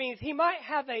 which means he might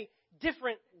have a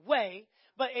different way,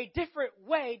 but a different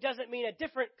way doesn't mean a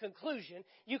different conclusion.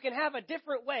 You can have a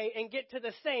different way and get to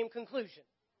the same conclusion.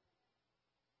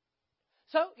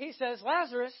 So he says,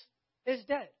 Lazarus is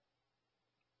dead.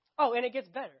 Oh, and it gets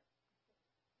better.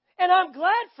 And I'm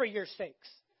glad for your sakes.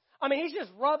 I mean, he's just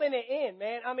rubbing it in,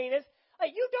 man. I mean, it's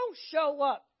like you don't show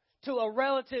up to a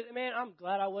relative, man, I'm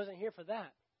glad I wasn't here for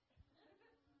that.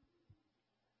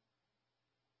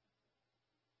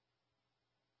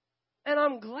 And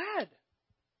I'm glad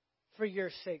for your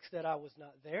sakes that I was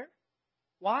not there.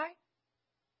 Why?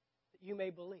 That you may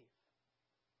believe.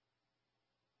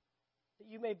 That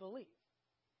you may believe.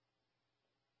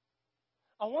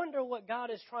 I wonder what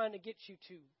God is trying to get you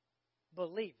to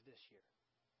believe this year.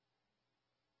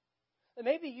 And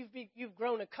maybe you've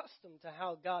grown accustomed to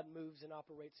how God moves and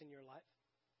operates in your life.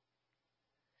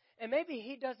 And maybe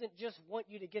he doesn't just want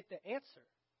you to get the answer.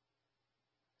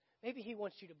 Maybe he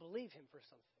wants you to believe him for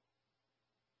something.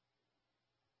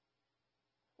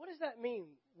 What does that mean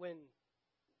when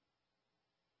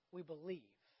we believe?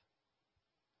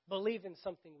 Believe in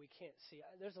something we can't see.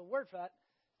 There's a word for that.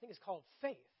 I think it's called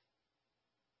faith.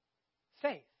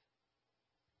 Faith.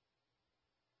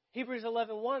 Hebrews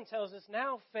 11:1 tells us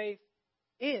now faith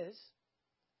is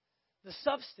the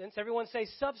substance. Everyone say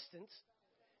substance.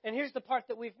 And here's the part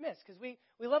that we've missed because we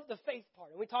love the faith part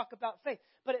and we talk about faith.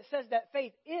 But it says that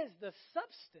faith is the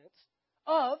substance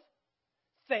of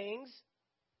things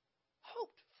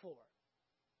hoped for.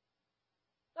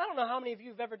 I don't know how many of you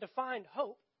have ever defined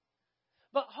hope,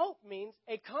 but hope means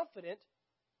a confident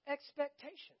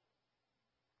expectation.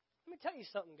 Let me tell you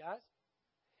something, guys.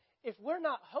 If we're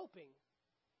not hoping,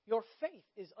 your faith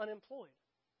is unemployed.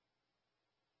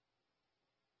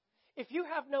 If you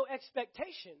have no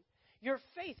expectation, your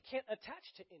faith can't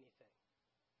attach to anything.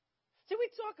 See, we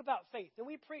talk about faith, and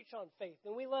we preach on faith,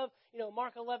 and we love,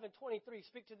 Mark 11:23,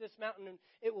 speak to this mountain, and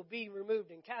it will be removed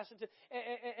and cast into,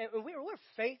 and we're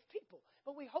faith people,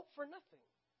 but we hope for nothing.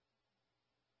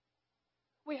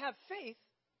 We have faith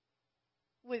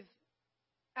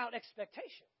without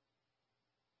expectation.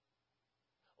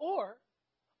 Or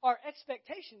our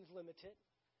expectation's limited,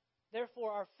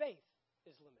 therefore our faith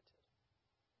is limited.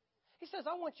 He says,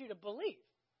 I want you to believe.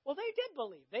 Well, they did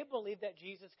believe. They believed that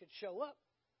Jesus could show up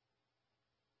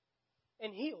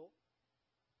and heal.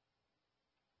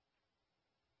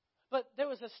 But there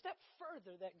was a step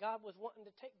further that God was wanting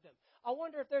to take them. I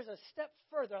wonder if there's a step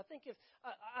further. I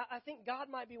think God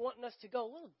might be wanting us to go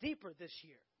a little deeper this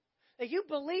year. Now, you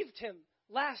believed him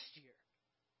last year.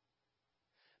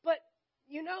 But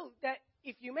you know that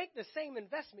if you make the same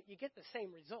investment, you get the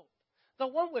same result. The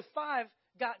one with 5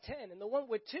 got 10, and the one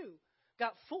with 2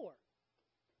 got 4.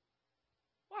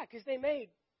 Why? Because they made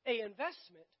an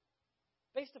investment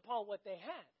based upon what they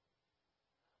had.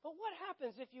 But what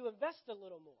happens if you invest a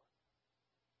little more?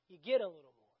 You get a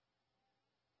little more.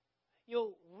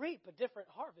 You'll reap a different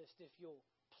harvest if you'll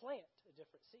plant a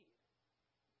different seed.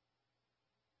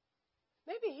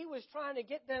 Maybe he was trying to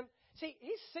get them. See,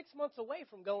 he's 6 months away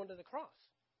from going to the cross.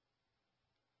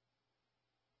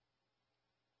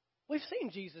 We've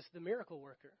seen Jesus, the miracle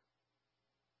worker.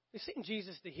 We've seen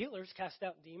Jesus, the healer, cast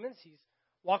out demons. He's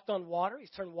walked on water. He's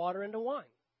turned water into wine.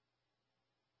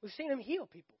 We've seen him heal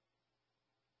people.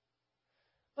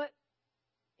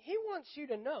 He wants you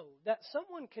to know that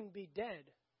someone can be dead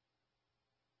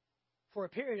for a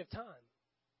period of time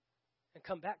and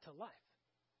come back to life.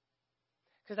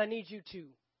 Because I need you to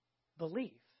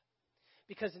believe.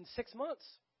 Because in 6 months,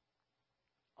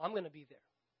 I'm going to be there.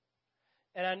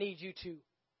 And I need you to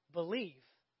believe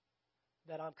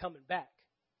that I'm coming back.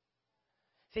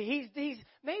 See,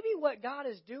 maybe what God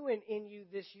is doing in you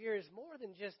this year is more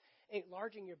than just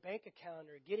enlarging your bank account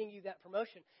or getting you that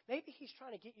promotion. Maybe He's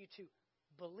trying to get you to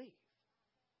believe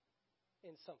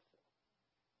in something.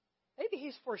 Maybe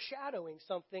He's foreshadowing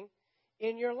something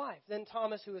in your life. Then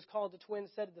Thomas, who is called the twin,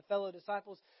 said to the fellow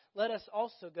disciples, "Let us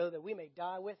also go that we may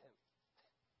die with Him."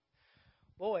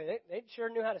 Boy, they sure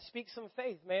knew how to speak some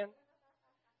faith, man.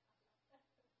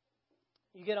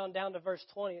 You get on down to verse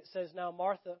 20. It says, "Now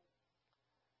Martha,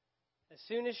 as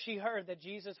soon as she heard that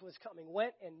Jesus was coming,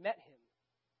 went and met Him.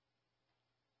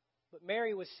 But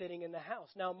Mary was sitting in the house.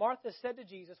 Now Martha said to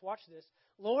Jesus," watch this,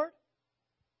 "Lord,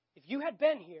 if you had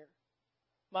been here,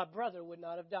 my brother would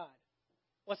not have died."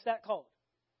 What's that called?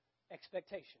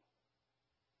 Expectation.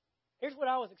 Here's what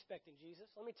I was expecting, Jesus.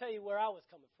 Let me tell you where I was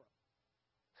coming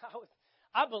from.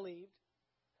 I believed,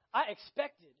 I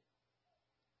expected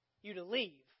you to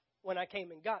leave when I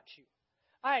came and got you.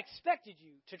 I expected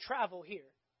you to travel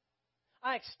here.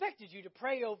 I expected you to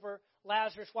pray over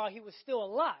Lazarus while he was still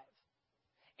alive.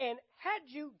 And had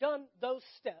you done those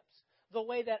steps the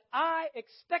way that I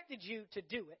expected you to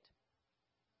do it,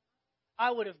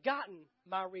 I would have gotten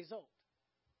my result.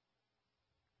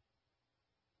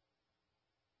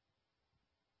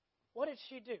 What did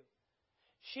she do?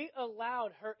 She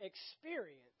allowed her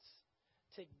experience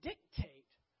to dictate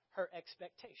her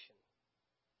expectation.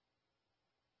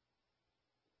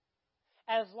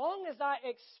 As long as I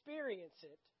experience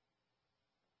it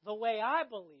the way I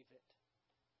believe it,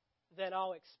 then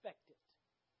I'll expect it.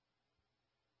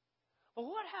 But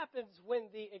what happens when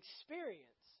the experience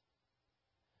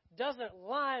doesn't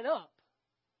line up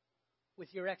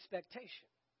with your expectation?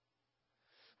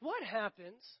 What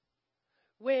happens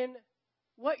when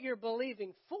what you're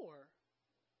believing for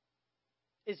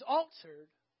is altered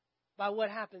by what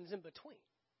happens in between?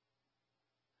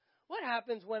 What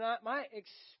happens when my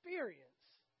experience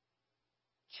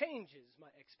changes my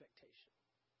expectation?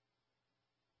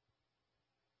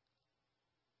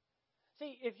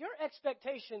 See, if your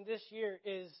expectation this year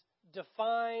is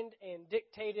defined and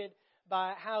dictated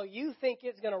by how you think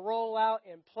it's going to roll out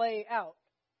and play out,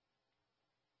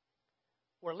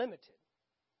 we're limited.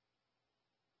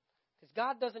 Because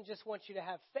God doesn't just want you to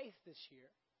have faith this year.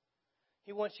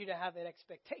 He wants you to have an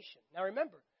expectation. Now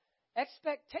remember,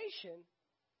 expectation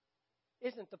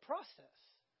isn't the process.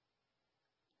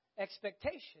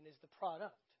 Expectation is the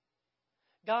product.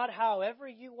 God, however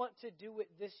you want to do it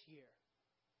this year,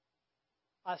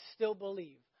 I still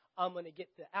believe I'm going to get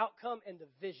the outcome and the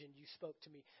vision you spoke to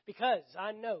me. Because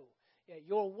I know that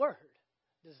your word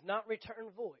does not return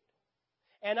void.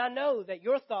 And I know that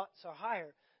your thoughts are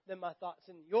higher than my thoughts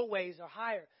and your ways are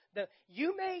higher.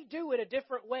 You may do it a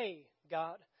different way,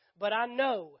 God, but I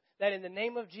know that in the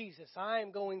name of Jesus, I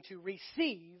am going to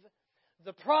receive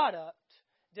the product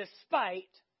despite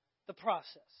the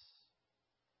process.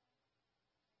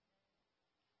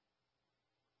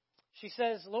 She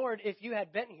says, "Lord, if you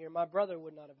had been here, my brother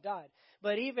would not have died.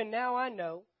 But even now I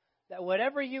know that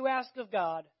whatever you ask of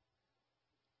God,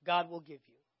 God will give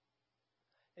you."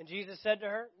 And Jesus said to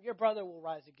her, "Your brother will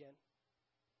rise again."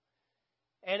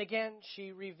 And again,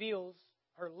 she reveals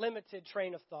her limited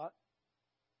train of thought.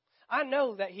 "I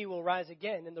know that he will rise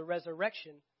again in the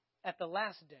resurrection at the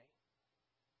last day."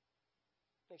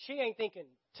 And she ain't thinking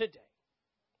today.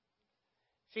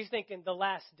 She's thinking the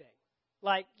last day.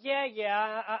 Like,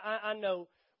 I know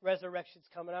resurrection's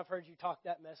coming. I've heard you talk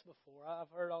that mess before.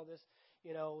 I've heard all this,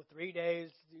 3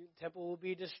 days, the temple will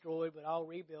be destroyed, but I'll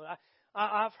rebuild.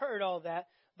 I've heard all that.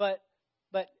 But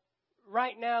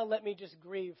right now, let me just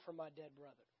grieve for my dead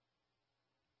brother.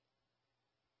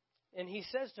 And he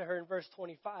says to her in verse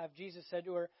 25, Jesus said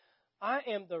to her, "I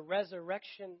am the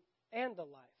resurrection and the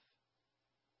life."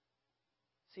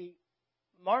 See,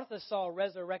 Martha saw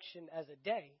resurrection as a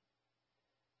day.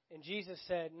 And Jesus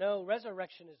said, no,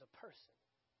 resurrection is a person.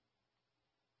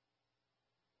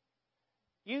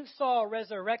 You saw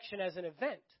resurrection as an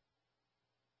event.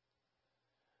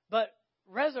 But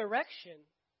resurrection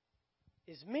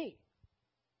is me.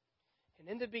 And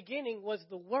in the beginning was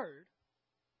the Word.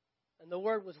 And the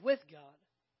Word was with God.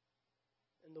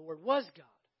 And the Word was God.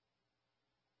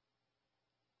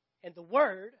 And the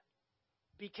Word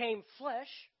became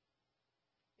flesh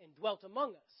and dwelt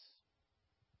among us.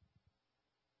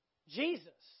 Jesus,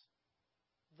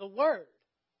 the Word,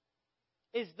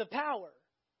 is the power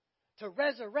to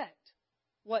resurrect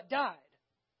what died.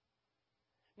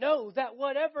 Know that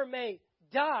whatever may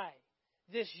die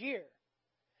this year,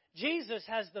 Jesus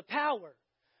has the power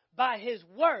by His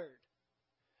Word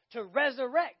to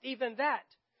resurrect even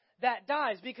that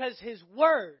dies, because His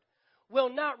Word will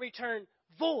not return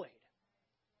void,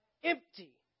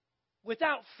 empty,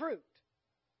 without fruit,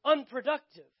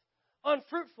 unproductive,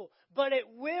 unfruitful, but it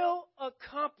will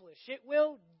accomplish, it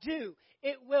will do,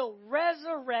 it will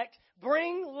resurrect,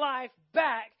 bring life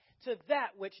back to that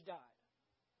which died.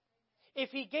 If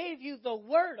He gave you the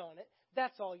Word on it,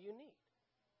 that's all you need.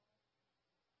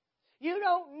 You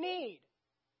don't need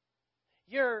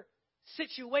your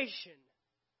situation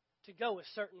to go a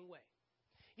certain way.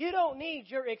 You don't need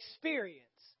your experience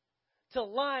to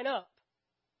line up,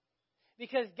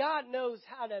 because God knows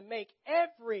how to make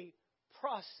every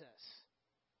process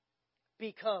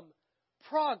become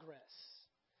progress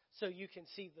so you can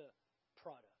see the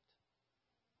product.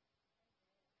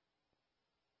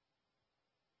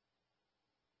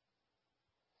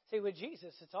 See, with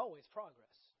Jesus, it's always progress.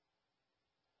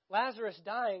 Lazarus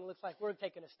dying looks like we're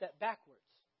taking a step backwards.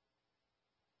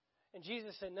 And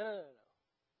Jesus said, no.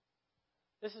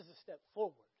 This is a step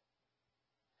forward,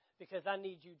 because I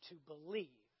need you to believe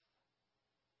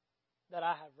that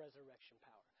I have resurrection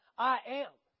power. I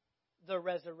am the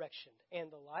resurrection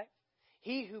and the life.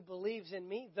 He who believes in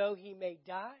me, though he may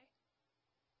die,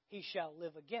 he shall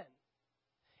live again.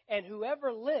 And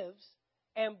whoever lives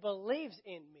and believes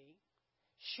in me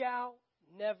shall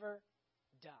never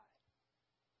die.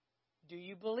 Do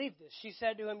you believe this? She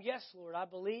said to him, yes, Lord, I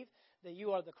believe that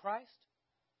you are the Christ,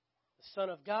 the Son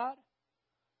of God,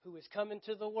 who is come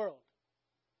into the world.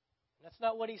 And that's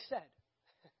not what he said.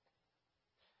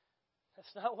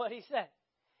 That's not what he said.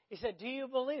 He said, do you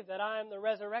believe that I am the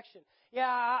resurrection? Yeah,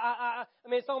 I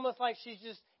mean, it's almost like she's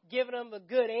just giving him a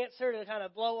good answer to kind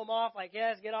of blow him off. Like,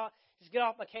 yes, get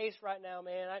off my case right now,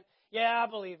 man. I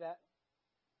believe that.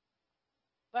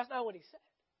 But that's not what he said.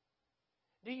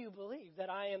 Do you believe that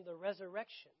I am the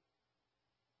resurrection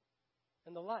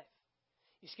and the life?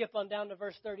 You skip on down to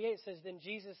verse 38. It says, then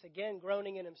Jesus, again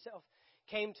groaning in himself,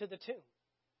 came to the tomb.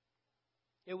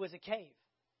 It was a cave,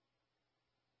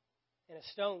 and a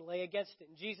stone lay against it.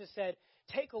 And Jesus said,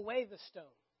 take away the stone.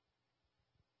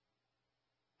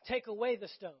 Take away the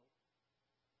stone.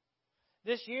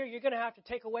 This year, you're going to have to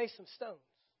take away some stones.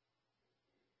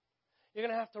 You're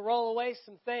going to have to roll away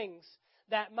some things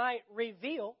that might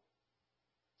reveal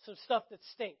some stuff that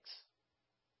stinks.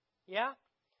 Yeah?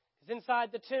 Because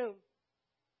inside the tomb,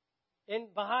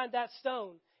 behind that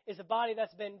stone, is a body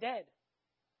that's been dead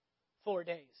 4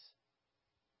 days.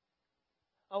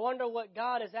 I wonder what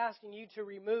God is asking you to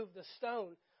remove the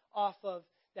stone off of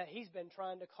that He's been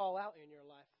trying to call out in your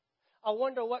life. I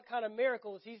wonder what kind of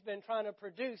miracles He's been trying to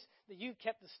produce that you've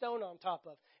kept the stone on top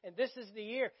of. And this is the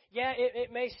year. Yeah,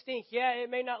 it may stink. Yeah, it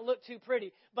may not look too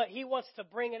pretty. But He wants to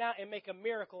bring it out and make a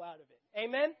miracle out of it.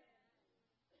 Amen?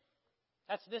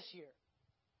 That's this year.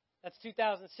 That's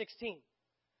 2016.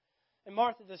 And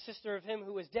Martha, the sister of him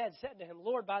who was dead, said to him,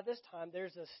 Lord, by this time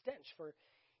there's a stench, for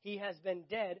he has been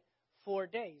dead 4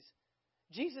 days.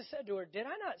 Jesus said to her, did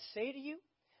I not say to you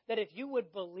that if you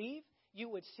would believe, you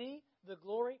would see the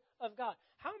glory of God?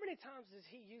 How many times does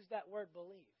He use that word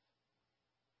believe?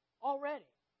 Already.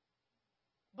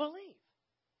 Believe.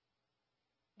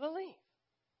 Believe.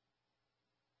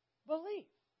 Believe.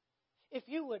 If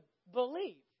you would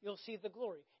believe, you'll see the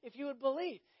glory. If you would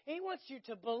believe, He wants you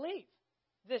to believe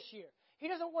this year. He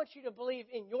doesn't want you to believe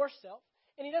in yourself,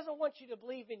 and He doesn't want you to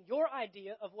believe in your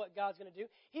idea of what God's going to do.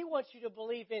 He wants you to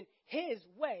believe in His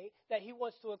way, that He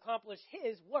wants to accomplish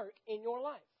His work in your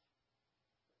life.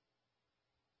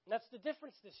 And that's the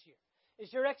difference this year,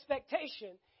 is your expectation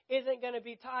isn't going to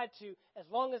be tied to, as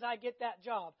long as I get that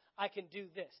job, I can do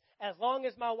this. As long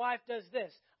as my wife does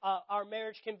this, our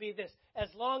marriage can be this. As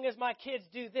long as my kids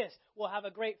do this, we'll have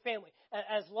a great family.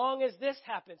 As long as this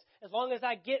happens, as long as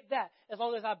I get that, as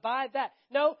long as I buy that.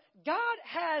 No, God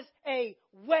has a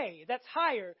way that's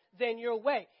higher than your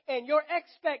way. And your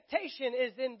expectation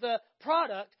is in the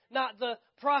product, not the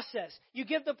process. You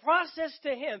give the process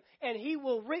to Him, and He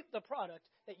will reap the product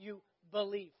that you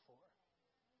believe for.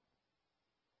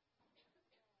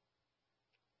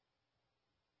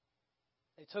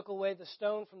 They took away the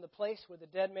stone from the place where the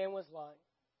dead man was lying.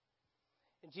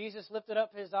 And Jesus lifted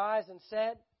up His eyes and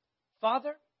said,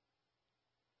 Father,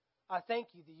 I thank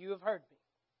you that you have heard me.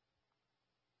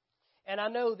 And I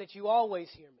know that you always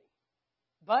hear me.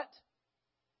 But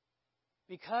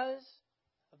because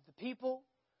of the people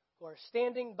who are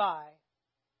standing by,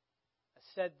 I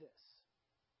said this.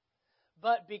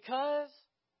 But because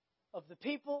of the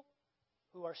people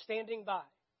who are standing by,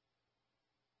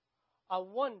 I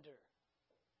wonder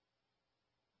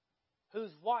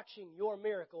who's watching your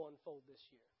miracle unfold this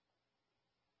year.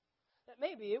 That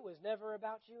maybe it was never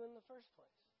about you in the first place.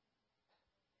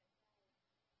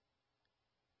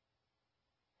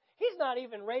 He's not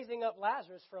even raising up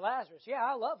Lazarus for Lazarus. Yeah,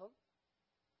 I love him.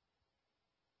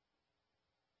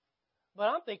 But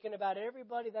I'm thinking about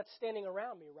everybody that's standing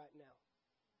around me right now.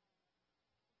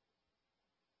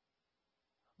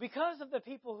 Because of the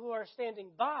people who are standing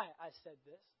by, I said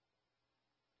this,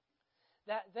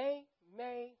 that they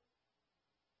may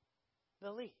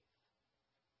believe.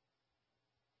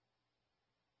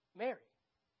 Mary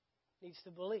needs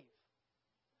to believe.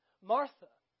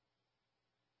 Martha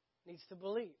needs to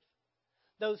believe.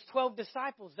 Those 12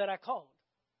 disciples that I called,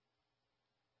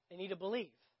 they need to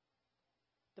believe.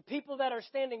 The people that are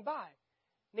standing by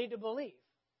need to believe.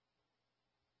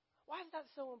 Why is that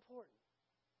so important?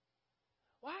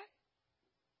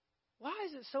 Why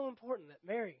is it so important that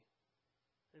Mary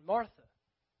and Martha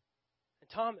and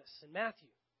Thomas and Matthew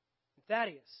and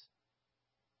Thaddeus,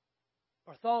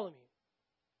 Bartholomew,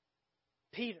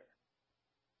 Peter,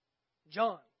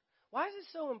 John, why is it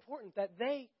so important that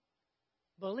they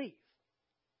believe?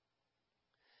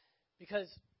 Because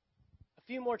a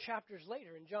few more chapters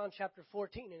later, in John chapter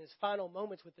 14, in his final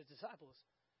moments with the disciples,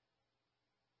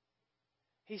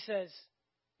 he says,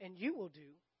 and you will do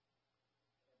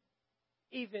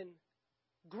even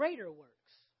greater works.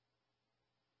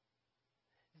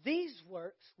 These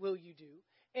works will you do,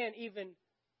 and even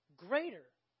greater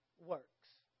works.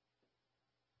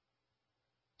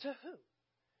 To who?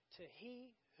 To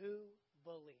he who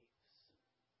believes.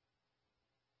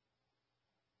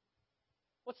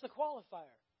 What's the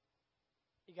qualifier?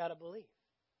 You got to believe.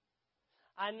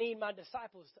 I need my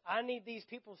disciples. I need these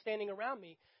people standing around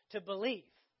me to believe.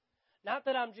 Not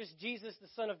that I'm just Jesus, the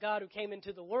Son of God, who came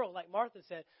into the world, like Martha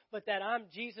said, but that I'm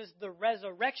Jesus, the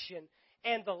resurrection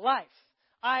and the life.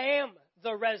 I am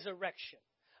the resurrection.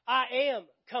 I am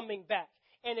coming back.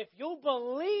 And if you'll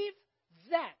believe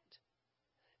that,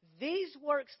 these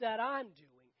works that I'm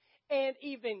doing, and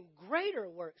even greater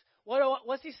works,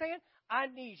 what's he saying? I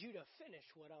need you to finish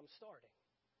what I'm starting.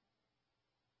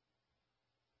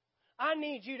 I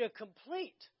need you to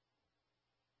complete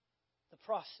the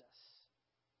process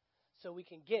so we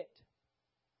can get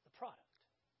the product.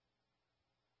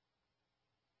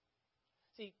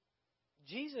 See,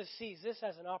 Jesus sees this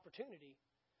as an opportunity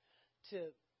to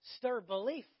stir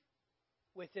belief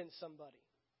within somebody.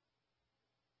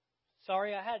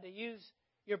 Sorry I had to use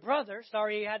your brother.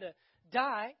 Sorry he had to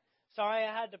die. Sorry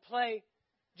I had to play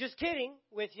just kidding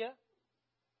with you.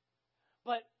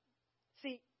 But,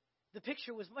 see, the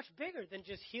picture was much bigger than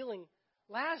just healing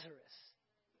Lazarus.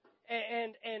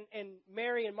 And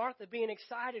Mary and Martha being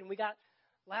excited, and we got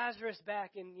Lazarus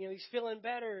back, and he's feeling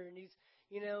better, and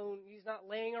he's not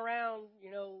laying around,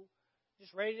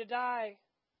 just ready to die.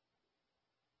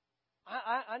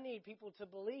 I need people to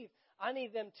believe. I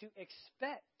need them to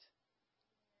expect.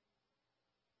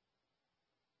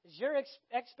 Is your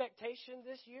expectation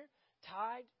this year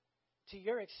tied to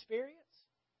your experience?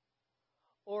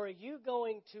 Or are you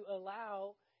going to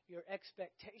allow your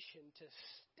expectation to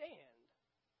stand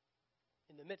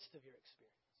in the midst of your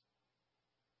experience?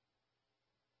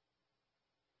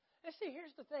 And see,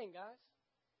 here's the thing, guys.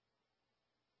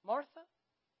 Martha,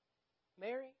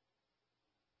 Mary,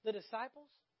 the disciples,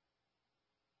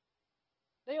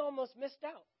 they almost missed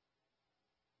out.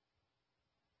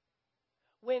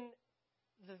 When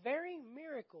the very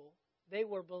miracle they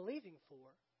were believing for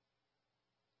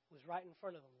was right in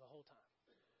front of them the whole time.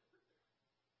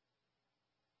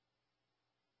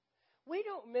 We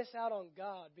don't miss out on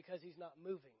God because He's not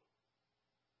moving.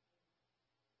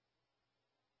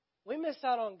 We miss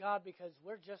out on God because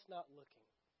we're just not looking.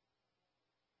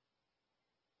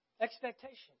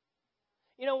 Expectation.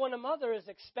 When a mother is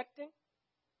expecting,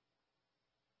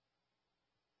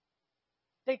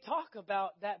 they talk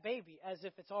about that baby as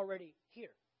if it's already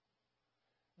here.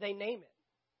 They name it.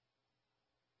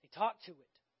 They talk to it.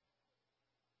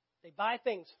 They buy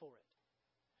things for it.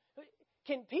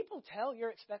 Can people tell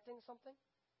you're expecting something?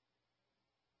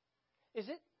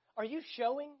 Are you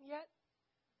showing yet?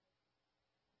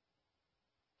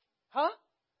 Huh?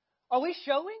 Are we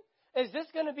showing? Is this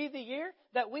going to be the year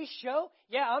that we show?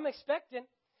 Yeah, I'm expecting.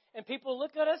 And people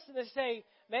look at us and they say,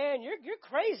 man, you're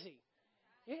crazy.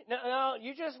 No,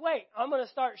 you just wait. I'm going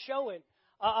to start showing.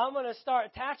 I'm going to start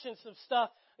attaching some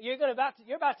stuff. You're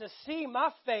about to see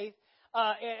my faith,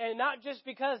 and not just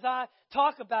because I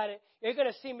talk about it. You're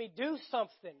going to see me do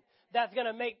something that's going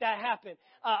to make that happen.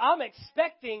 I'm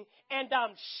expecting, and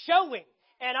I'm showing,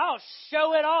 and I'll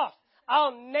show it off.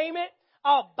 I'll name it.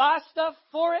 I'll buy stuff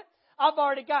for it. I've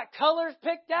already got colors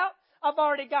picked out. I've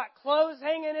already got clothes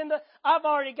hanging I've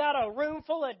already got a room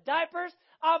full of diapers.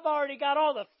 I've already got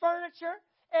all the furniture.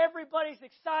 Everybody's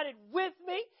excited with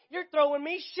me. You're throwing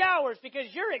me showers because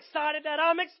you're excited that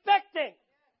I'm expecting.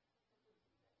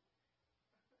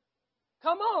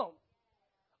 Come on.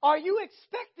 Are you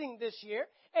expecting this year?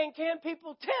 And can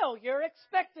people tell you're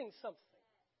expecting something?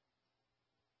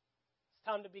 It's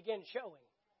time to begin showing.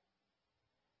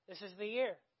 This is the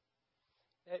year.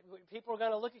 People are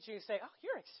going to look at you and say, oh,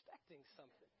 you're expecting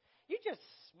something. You just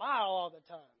smile all the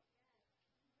time.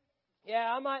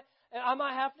 Yeah, I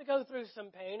might have to go through some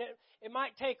pain. It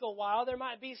might take a while. There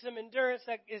might be some endurance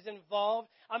that is involved.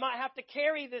 I might have to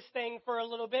carry this thing for a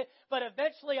little bit, but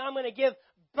eventually I'm going to give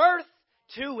birth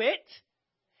to it.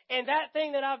 And that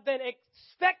thing that I've been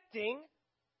expecting,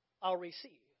 I'll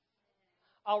receive.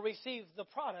 I'll receive the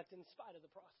product in spite of the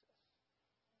process.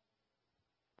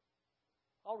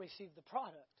 I'll receive the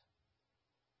product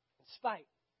in spite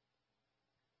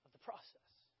of the process.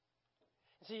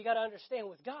 And so you got to understand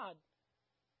with God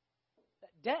that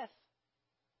death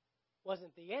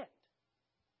wasn't the end.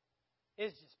 It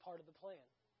was just part of the plan.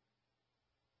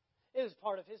 It was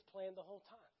part of His plan the whole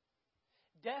time.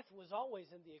 Death was always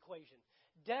in the equation.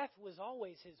 Death was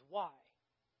always His why.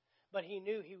 But He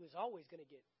knew He was always going to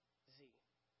get Z.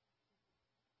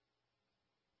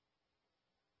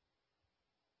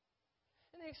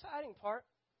 And the exciting part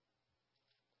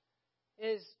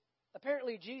is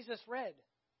apparently Jesus read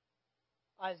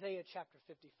Isaiah chapter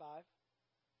 55,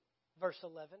 verse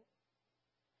 11.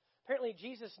 Apparently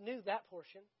Jesus knew that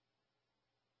portion,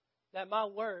 that my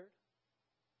word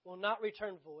will not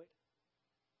return void.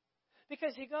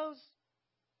 Because He goes,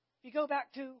 you go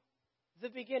back to the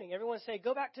beginning. Everyone say,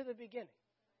 go back to the beginning.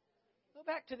 Go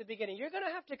back to the beginning. You're going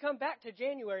to have to come back to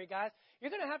January, guys.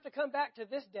 You're going to have to come back to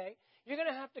this day. You're going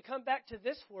to have to come back to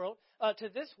this world, to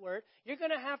this word. You're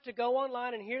going to have to go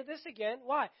online and hear this again.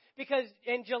 Why? Because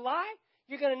in July,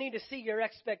 you're going to need to see your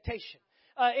expectation.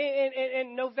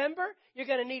 In November, you're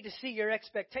going to need to see your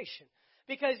expectation.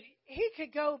 Because he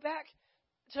could go back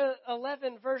to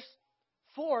 11 verse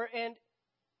 4, and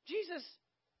Jesus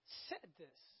said this.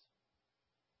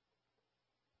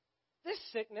 This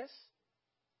sickness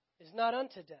is not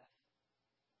unto death,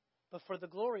 but for the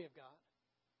glory of God,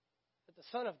 that the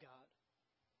Son of God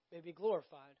may be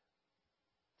glorified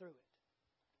through it.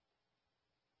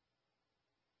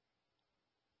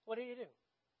 What did He do?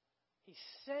 He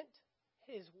sent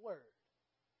His word.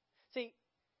 See,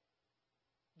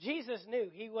 Jesus knew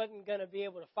He wasn't going to be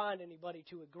able to find anybody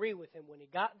to agree with Him when He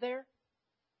got there.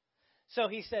 So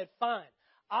He said, fine,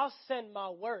 I'll send my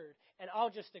word and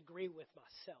I'll just agree with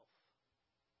myself.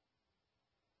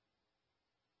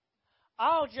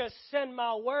 I'll just send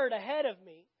my word ahead of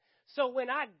me. So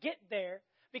when I get there,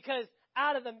 because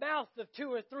out of the mouth of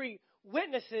 2 or 3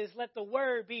 witnesses, let the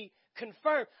word be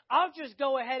confirmed. I'll just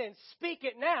go ahead and speak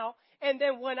it now. And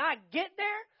then when I get there,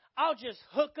 I'll just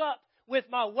hook up with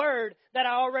my word that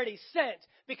I already sent.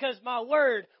 Because my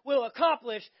word will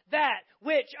accomplish that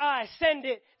which I send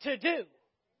it to do.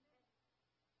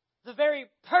 The very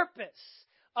purpose.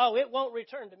 Oh, it won't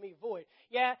return to me void.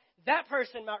 Yeah, that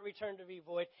person might return to me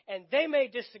void, and they may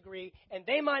disagree, and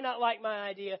they might not like my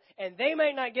idea, and they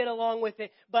may not get along with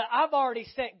it, but I've already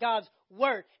sent God's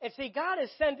word. And see, God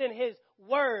is sending His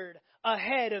word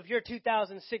ahead of your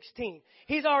 2016.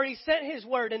 He's already sent His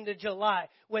word into July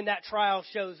when that trial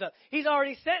shows up. He's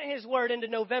already sent His word into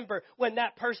November when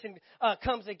that person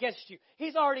comes against you.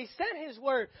 He's already sent His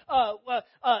word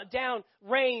down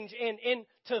range and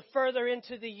into further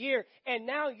into the year. And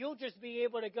now you'll just be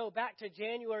able to go back to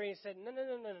January and say, no.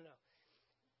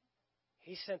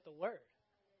 He sent the word.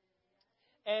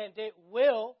 And it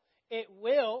will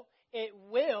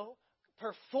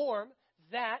perform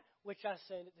that which I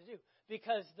sent it to do.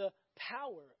 Because the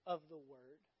power of the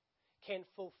word can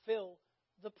fulfill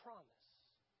the promise.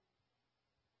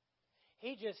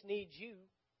 He just needs you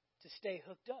to stay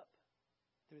hooked up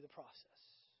through the process.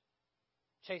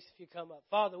 Chase, if you come up.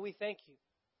 Father, we thank you.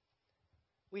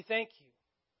 We thank you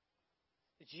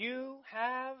that you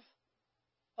have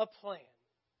a plan,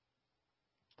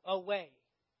 a way,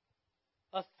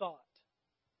 a thought.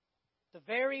 The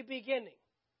very beginning,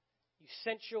 you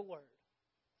sent your word.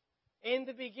 In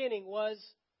the beginning was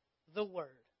the Word.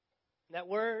 And that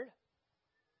Word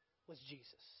was Jesus.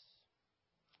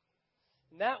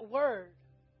 And that Word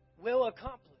will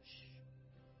accomplish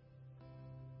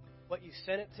what you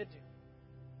sent it to do.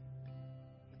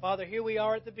 Father, here we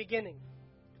are at the beginning.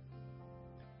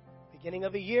 Beginning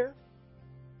of a year.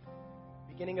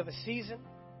 Beginning of a season.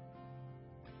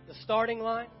 The starting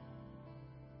line.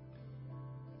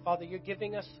 Father, you're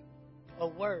giving us a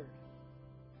word.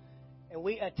 And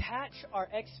we attach our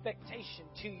expectation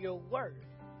to your word,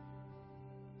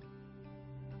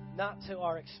 not to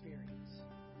our experience.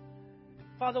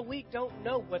 Father, we don't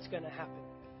know what's going to happen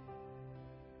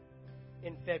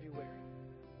in February.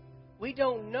 We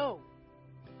don't know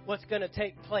what's going to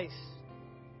take place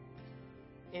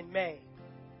in May.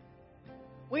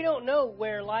 We don't know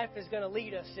where life is going to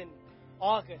lead us in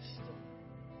August,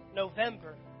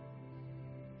 November.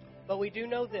 But we do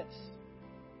know this,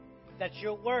 that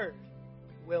your word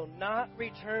will not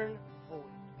return void.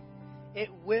 It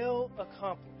will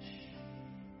accomplish.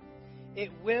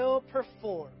 It will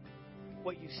perform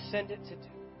what you send it to do.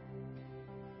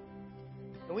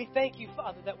 And we thank you,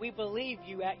 Father, that we believe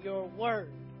you at your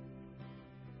word.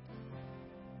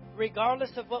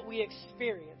 Regardless of what we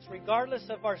experience, regardless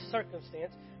of our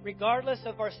circumstance, regardless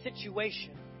of our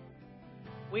situation,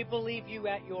 we believe you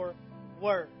at your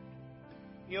word.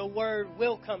 Your word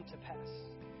will come to pass.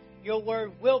 Your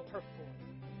word will perform.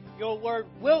 Your word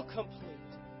will complete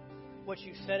what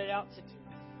you set it out to do.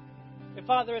 And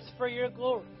Father, it's for your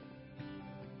glory,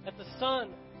 that the Son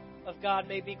of God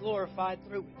may be glorified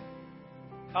through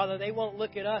it. Father, they won't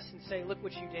look at us and say, look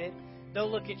what you did.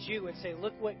 They'll look at you and say,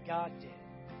 look what God did.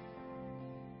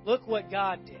 Look what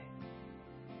God did.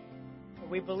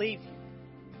 And we believe you.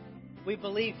 We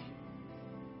believe you.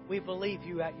 We believe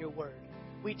you at your word.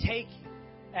 We take you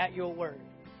at your word.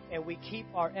 And we keep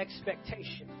our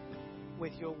expectation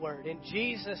with your word. In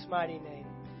Jesus' mighty name.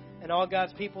 And all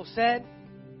God's people said,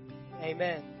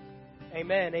 amen.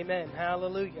 Amen. Amen.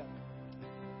 Hallelujah.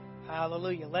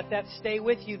 Hallelujah. Let that stay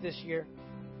with you this year.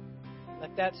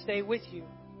 Let that stay with you.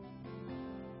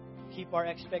 Keep our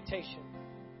expectation.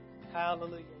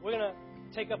 Hallelujah. We're going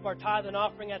to take up our tithe and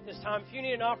offering at this time. If you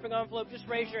need an offering envelope, just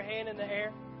raise your hand in the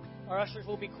air. Our ushers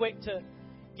will be quick to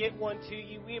get one to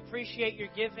you. We appreciate your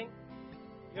giving.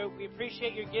 We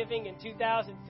appreciate your giving in 2015.